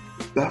Year and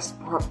Best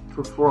Pop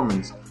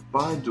Performance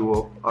by a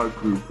Duo or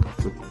Group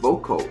with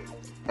Vocal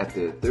at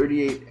the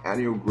 38th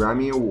Annual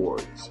Grammy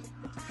Awards.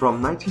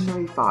 From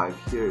 1995,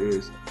 here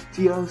is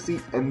TLC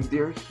and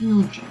their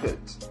huge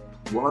hit,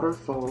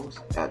 Waterfalls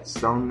at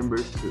song number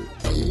 2.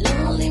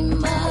 Lonely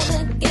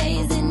mother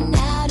gazing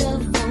out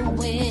of the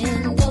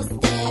window,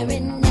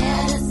 staring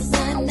at a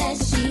sun that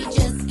she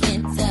just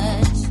can't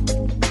touch.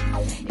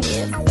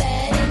 If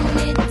at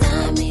any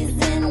time he's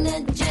in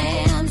a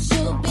jam,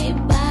 she'll be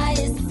by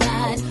his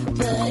side,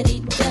 but he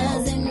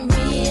doesn't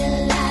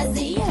realize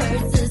he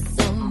hurts her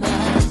so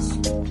much.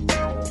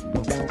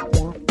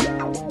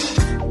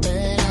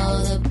 But all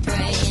the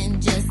praying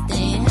just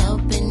ain't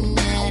helping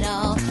at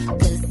all,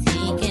 'cause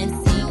he can't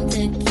seem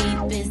to keep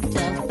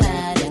himself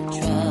out of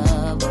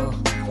trouble.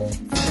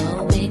 So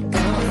he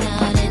goes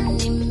out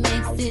and he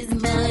makes his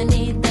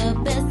money the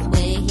best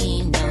way he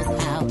knows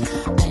how.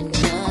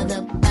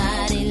 Another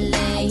body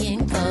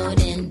laying cold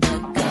in the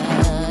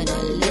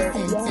gutter.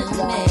 Listen to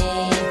me.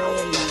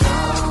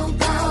 Don't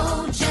go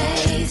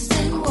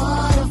chasing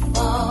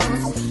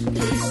waterfalls.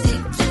 Please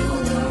stick to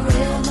the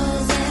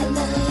rivers and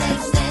the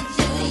lakes that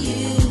you're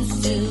used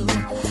to.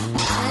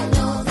 I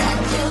know that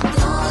you're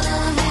gonna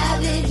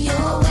have it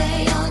your way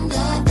or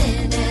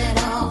nothing at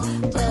all,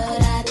 but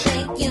I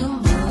think you're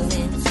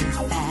moving too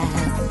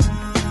fast.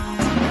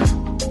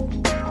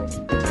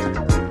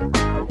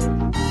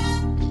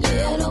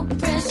 Little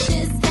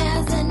Precious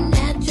has a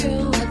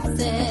natural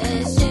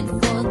obsession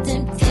for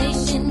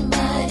temptation,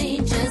 but he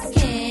just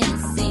can't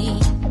see.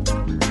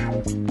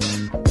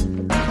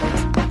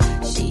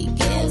 She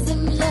gives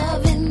him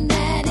loving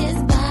that his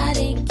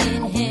body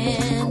can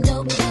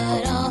handle,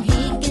 but all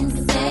he can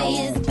say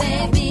is,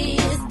 baby,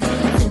 it's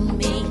good to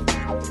me.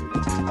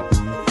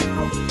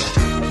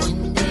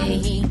 One day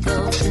he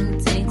goes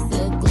and takes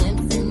a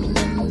glimpse in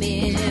the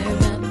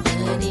mirror,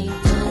 but he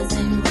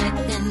doesn't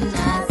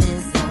recognize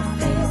his own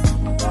face.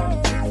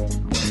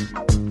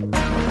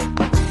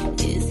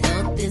 His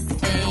health is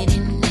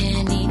fading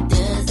and he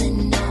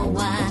doesn't know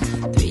why.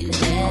 3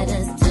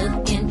 letters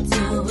took him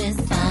to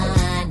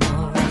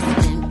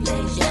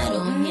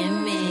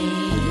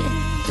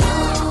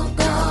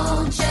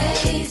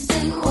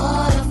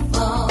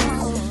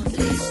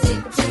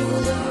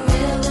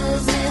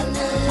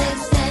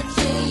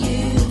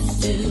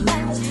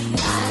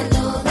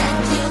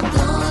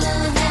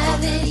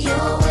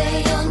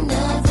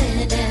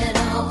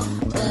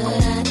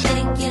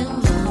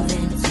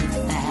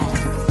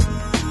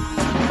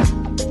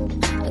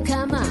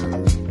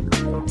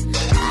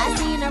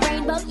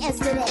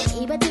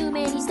me, but too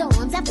many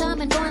storms have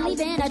come and gone,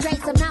 leaving a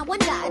trace of not one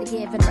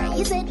God-given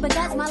race. It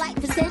because my life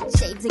is 10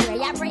 shades of gray.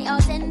 I pray all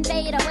 10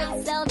 fade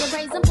away, seldom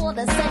praise him for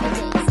the 7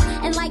 days.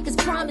 And like his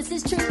promise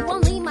is true,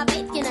 only my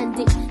faith can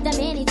undo the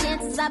many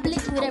chances I blew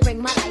to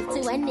bring my life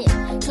to an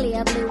end.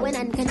 Clear blue and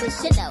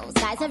unconditional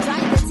skies have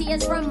dried the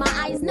tears from my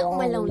eyes. No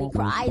one lonely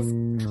cries.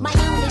 My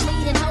only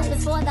leading hope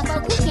is for the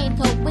folk who can't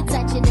cope with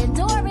such an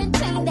enduring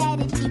pain that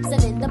it keeps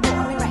them in the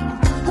pouring rain.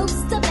 Who's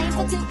to blame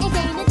for tooting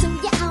gain into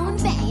your own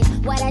vein?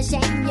 What a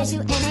shame you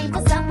shoot and aim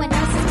for someone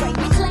else's brain.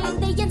 You claim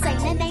the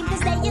insane and aim to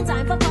stay in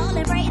time for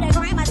falling prey to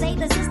crime. I say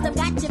the system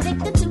got you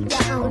victim to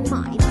your own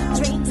mind.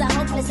 Dreams are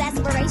hopeless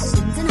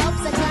aspirations and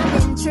hopes are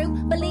coming true.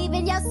 Believe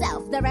in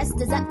yourself, the rest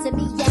is up to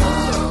me and you.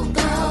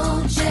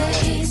 Go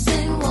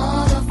chasing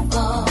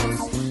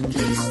waterfalls.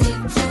 Please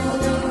stick to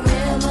the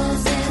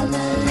rivers and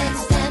the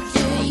lakes that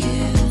you're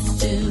used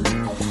to.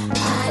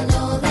 I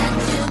know that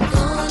you're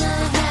gonna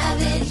have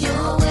it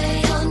your way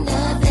or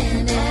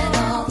nothing at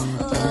all,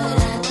 but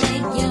I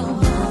think you're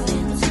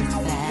moving too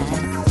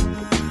fast.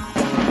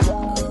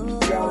 Go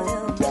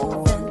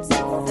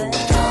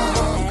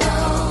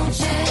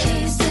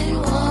chasing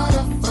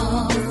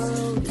waterfalls.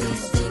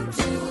 Please stick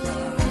to the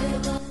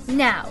rivers.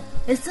 Now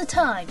is the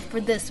time for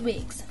this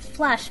week's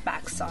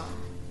flashback song,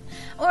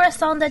 or a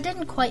song that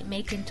didn't quite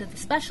make into the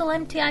special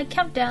MTI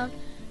countdown,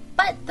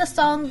 but the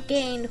song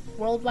gained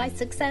worldwide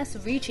success,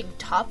 reaching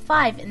top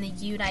 5 in the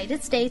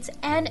United States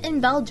and in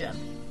Belgium.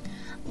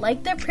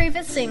 Like their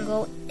previous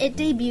single, it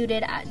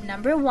debuted at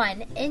number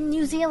 1 in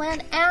New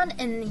Zealand and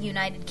in the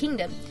United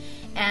Kingdom,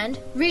 and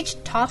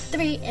reached top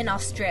 3 in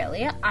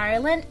Australia,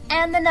 Ireland,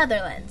 and the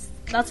Netherlands.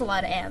 That's a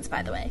lot of ands,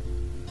 by the way.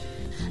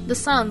 The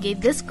song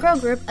gave this girl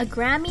group a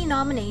Grammy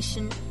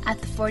nomination at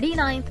the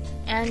 49th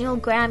Annual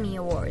Grammy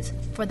Awards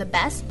for the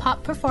Best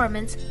Pop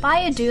Performance by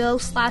a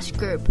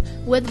Duo/Group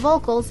with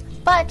vocals,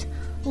 but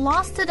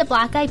lost to the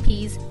Black Eyed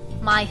Peas'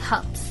 My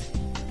Humps,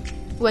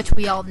 which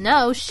we all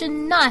know should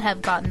not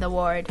have gotten the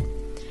award.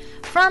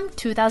 From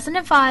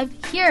 2005,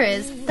 here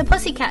is the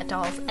Pussycat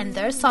Dolls and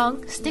their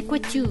song Stick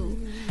With You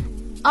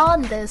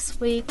on this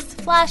week's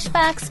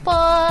Flashback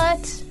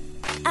Spot.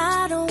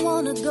 I don't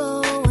wanna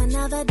go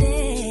another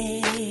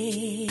day,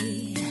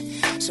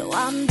 so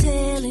I'm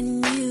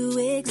telling you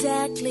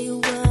exactly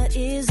what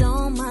is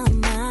on my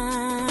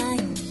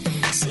mind.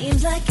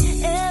 Seems like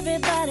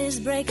everybody's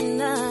breaking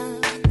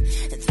up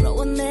and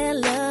throwing their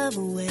love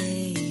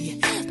away,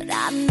 but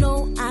I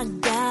know I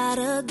got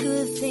a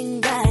good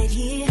thing right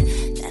here.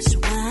 That's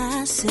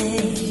why I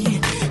say,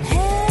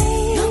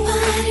 hey,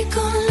 nobody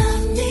gonna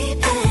love me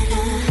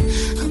better.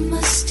 I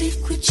must stick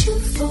with you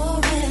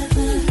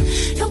forever.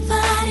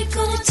 Nobody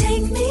gonna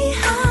take me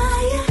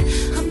higher.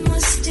 I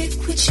must stick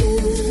with you.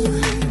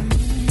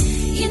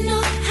 You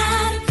know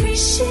how to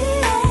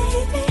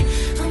appreciate me.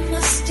 I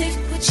must stick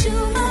with you,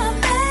 my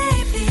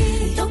baby.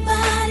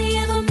 Nobody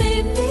ever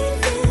made me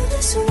feel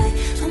this way.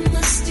 I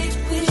must stick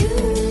with you.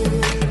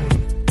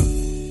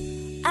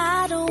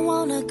 I don't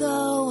wanna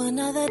go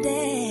another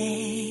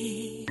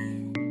day,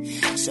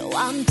 so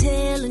I'm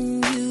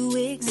telling you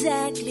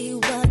exactly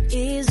what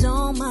is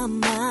on my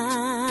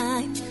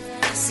mind.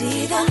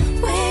 See the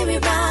way we're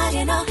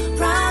riding our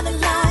private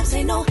lives,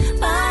 ain't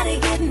nobody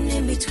getting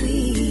in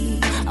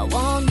between. I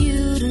want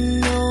you to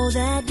know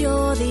that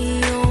you're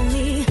the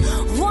only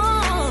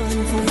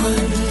one for me.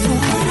 For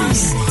what I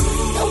say,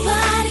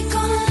 nobody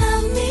gonna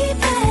love me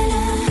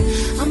better.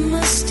 I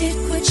must stick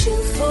with you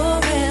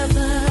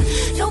forever.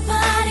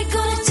 Nobody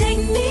gonna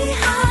take me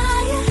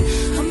higher.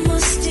 I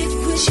must stick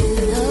with you.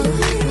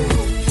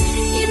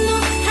 You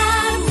know how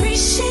to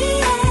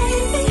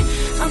appreciate me.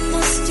 I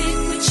must stick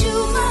with you,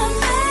 my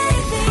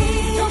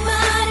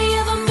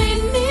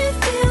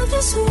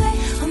way.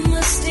 I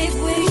must stick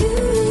with you.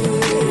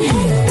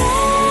 And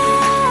now,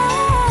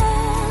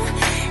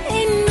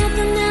 ain't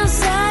nothing else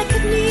I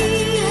could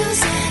need.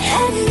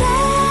 And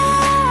now,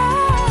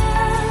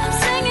 I'm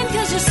singing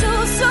 'cause you're so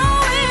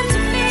into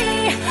me.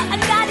 I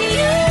got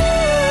you.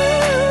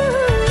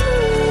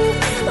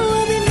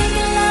 We'll be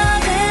making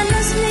love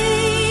endlessly.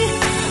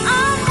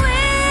 I'm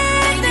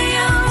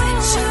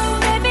with you,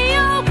 baby,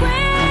 you're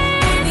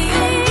with me.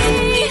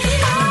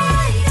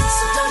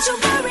 So don't you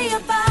worry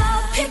about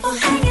people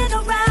hanging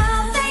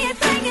around, they ain't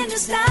bringing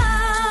us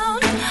down.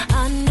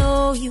 I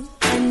know you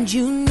and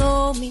you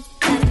know me,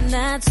 and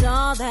that's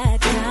all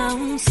that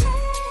counts.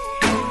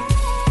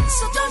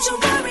 So don't you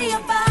worry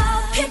about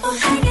people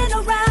hanging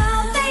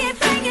around, they ain't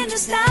bringing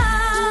us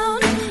down.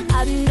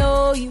 I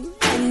know you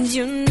and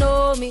you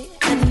know me,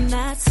 and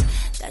that's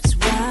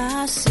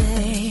why I say,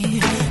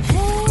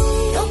 hey,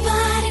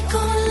 nobody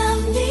gonna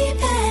love me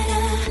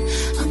better.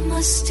 I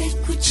must stick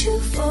with you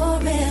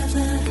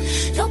forever.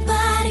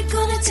 Nobody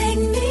gonna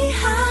take me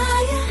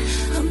higher.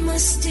 I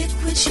must stick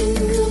with you.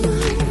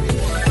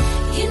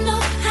 You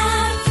know how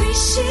to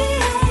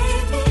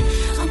appreciate me.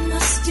 I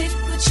must stick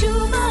with you,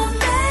 my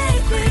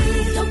baby.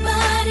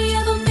 Nobody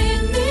ever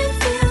made me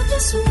feel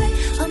this way.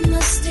 I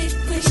must stick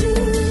with you.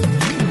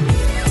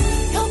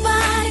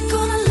 Nobody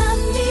gonna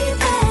love me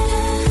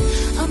better.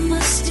 I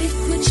must stick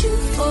with you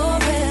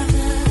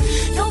forever.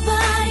 Nobody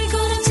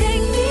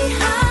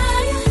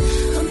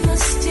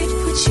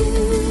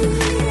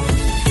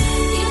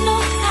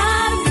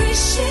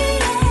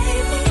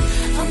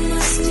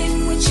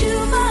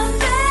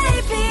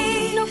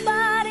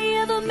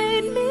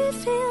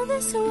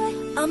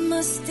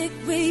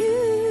stick with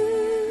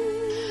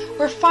you.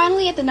 We're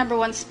finally at the number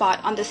 1 spot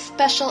on this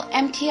special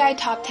MTI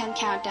Top 10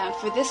 countdown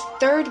for this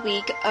 3rd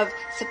week of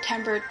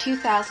September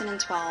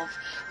 2012.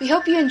 We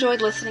hope you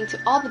enjoyed listening to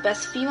all the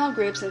best female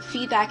groups, and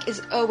feedback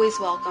is always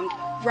welcomed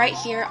right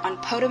here on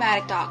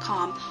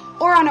Podomatic.com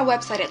or on our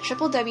website at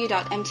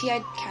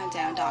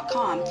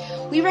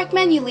www.mticountdown.com. We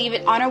recommend you leave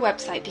it on our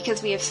website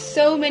because we have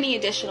so many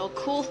additional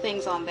cool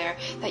things on there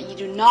that you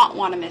do not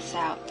want to miss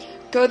out.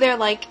 Go there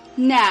like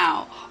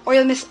now, or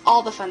you'll miss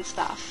all the fun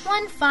stuff.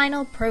 One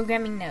final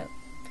programming note.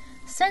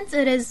 Since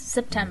it is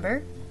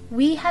September,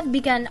 we have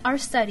begun our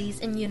studies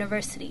in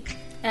university,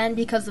 and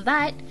because of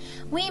that,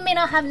 we may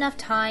not have enough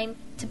time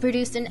to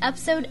produce an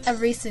episode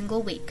every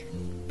single week.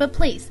 But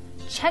please,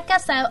 check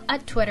us out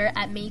at Twitter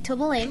at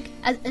 @MayToBeLink,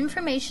 as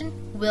information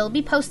will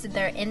be posted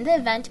there in the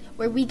event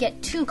where we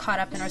get too caught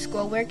up in our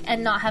schoolwork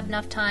and not have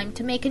enough time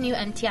to make a new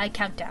MTI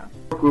countdown.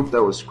 A group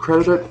that was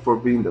credited for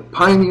being the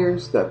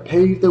pioneers that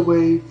paved the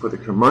way for the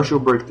commercial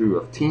breakthrough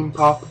of teen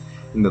pop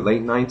in the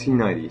late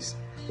 1990s.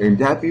 Their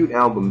debut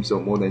album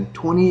sold more than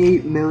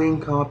 28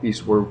 million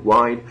copies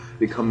worldwide,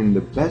 becoming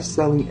the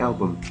best-selling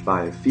album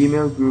by a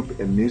female group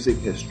in music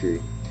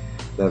history.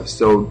 They have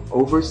sold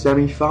over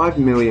 75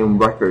 million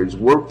records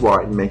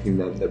worldwide, making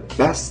them the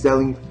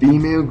best-selling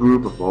female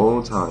group of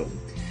all time.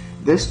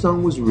 This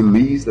song was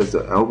released as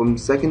the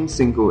album's second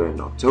single in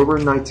October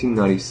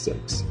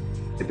 1996.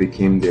 It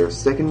became their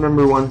second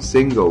number 1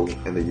 single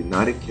in the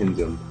United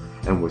Kingdom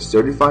and was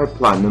certified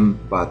platinum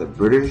by the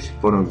British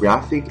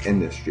phonographic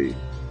industry.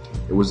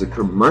 It was a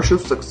commercial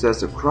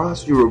success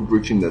across Europe,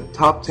 reaching the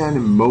top 10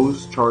 in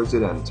most charts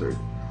it entered.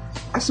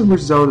 As a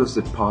result of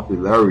its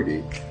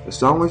popularity, the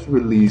song was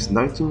released in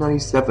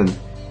 1997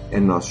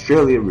 in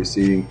Australia,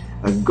 receiving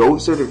a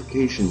gold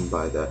certification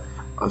by the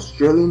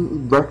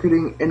Australian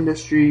Recording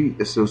Industry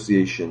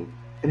Association,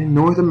 and in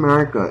North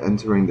America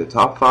entering the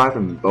top 5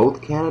 in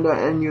both Canada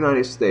and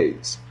United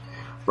States.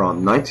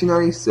 From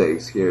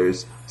 1996,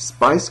 here's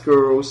Spice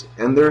Girls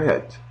and their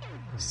hit,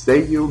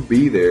 Say You'll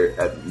Be There,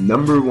 at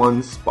number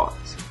 1 spot.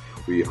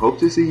 We hope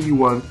to see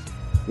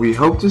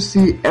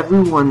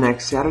everyone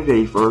next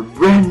Saturday for a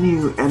brand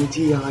new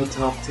MTI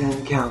Top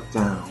 10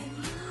 countdown.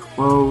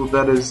 Well,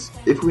 that is,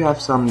 if we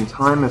have some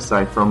time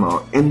aside from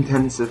our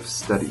intensive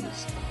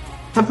studies.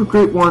 Have a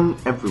great one,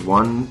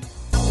 everyone.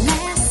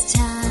 Last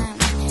time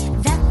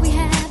that we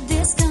had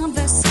this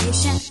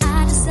conversation,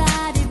 I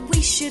decided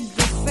we should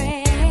be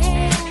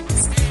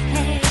friends.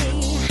 Hey,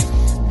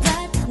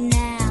 but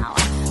now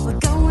we're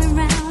going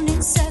round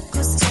in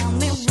circles. Tell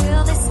me,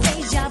 will this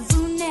deja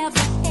vu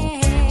never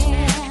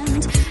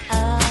end?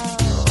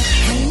 Oh,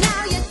 and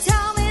now you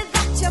tell me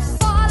that you're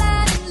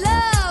falling in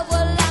love.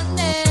 Well, I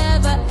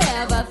never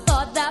ever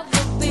thought that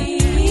would be.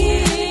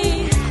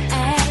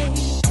 Hey,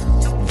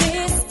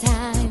 this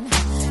time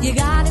you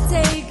gotta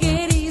take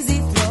it easy,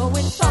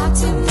 throwing far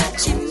too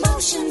much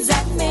emotions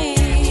at me.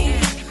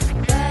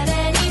 But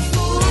any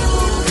fool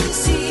can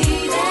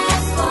see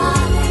that's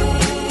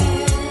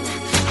falling.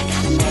 I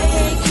gotta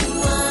make you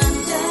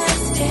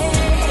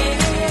understand.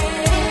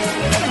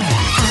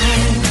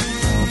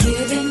 I'm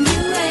giving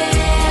you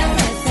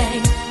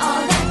everything,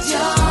 all that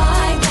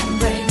joy can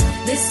bring.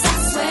 This I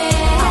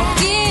swear, I'll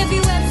give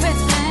you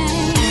everything.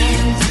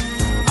 And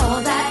all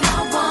that I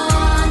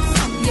want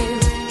from you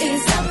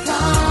is a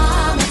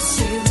promise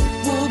you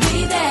will be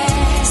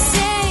there.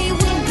 Say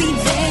we'll be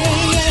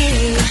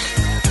there.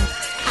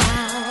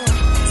 I'll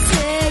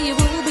say you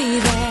will be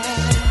there.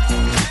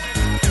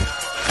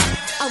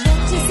 I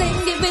want you to sing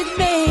it with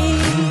me.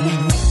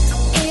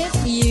 If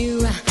you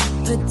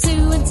put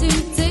 2 and 2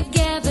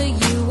 together,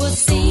 you will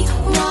see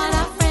what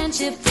our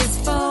friendship is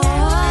for.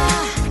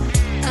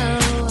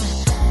 Oh,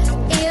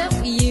 if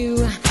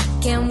you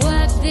can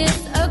work this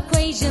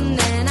equation,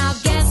 then I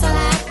guess I'll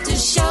have to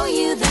show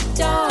you the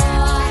door.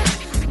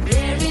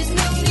 There is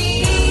no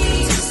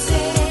need to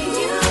say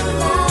you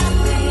love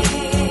me.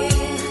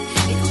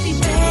 It would be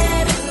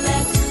better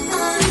left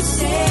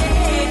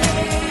unsaid.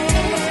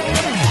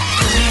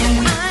 I'm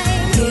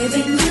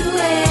giving you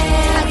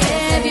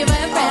everything,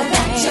 all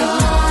that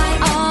joy,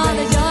 all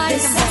the joy.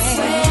 This I swear.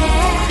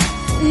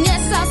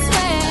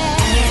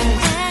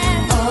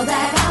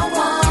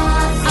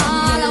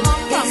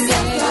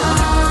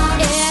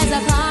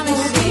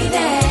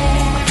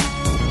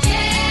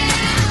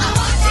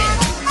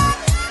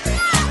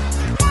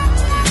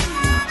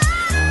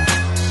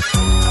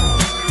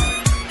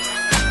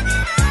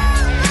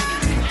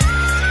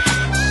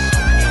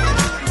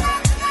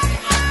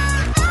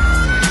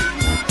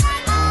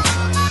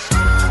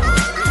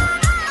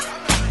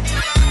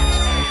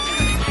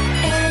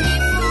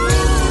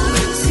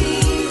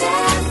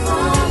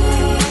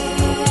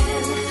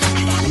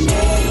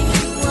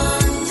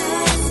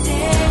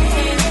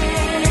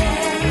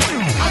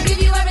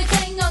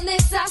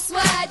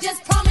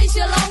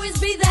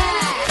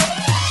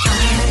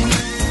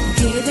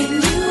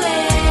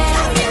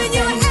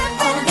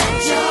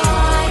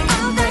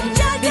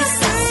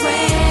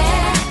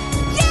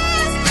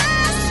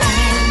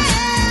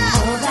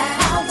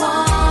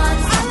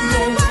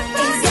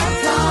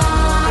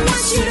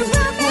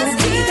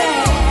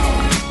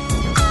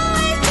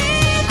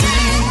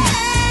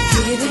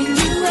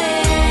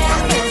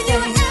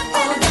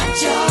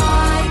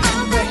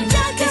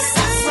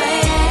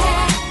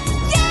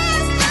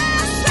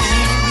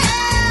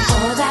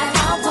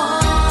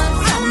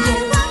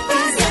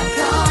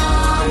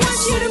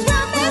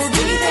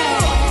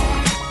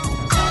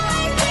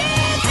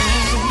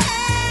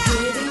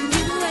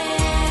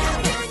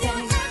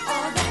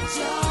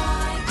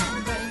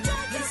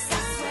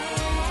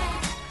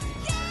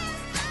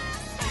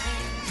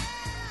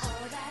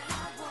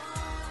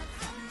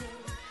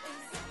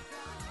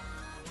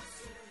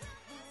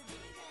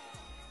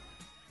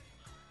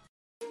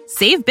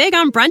 Save big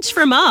on brunch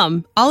for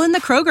mom, all in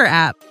the Kroger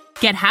app.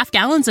 Get half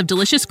gallons of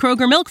delicious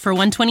Kroger milk for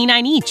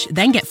 $1.29 each.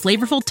 Then get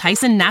flavorful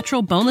Tyson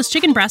natural boneless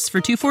chicken breasts for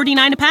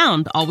 $2.49 a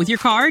pound, all with your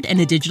card and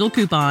a digital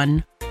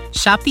coupon.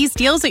 Shop these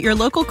deals at your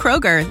local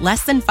Kroger,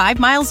 less than 5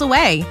 miles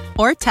away.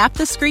 Or tap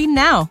the screen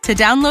now to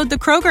download the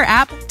Kroger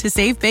app to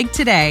save big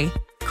today.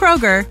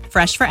 Kroger,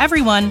 fresh for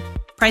everyone.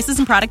 Prices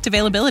and product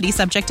availability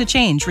subject to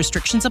change.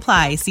 Restrictions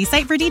apply. See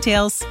site for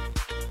details.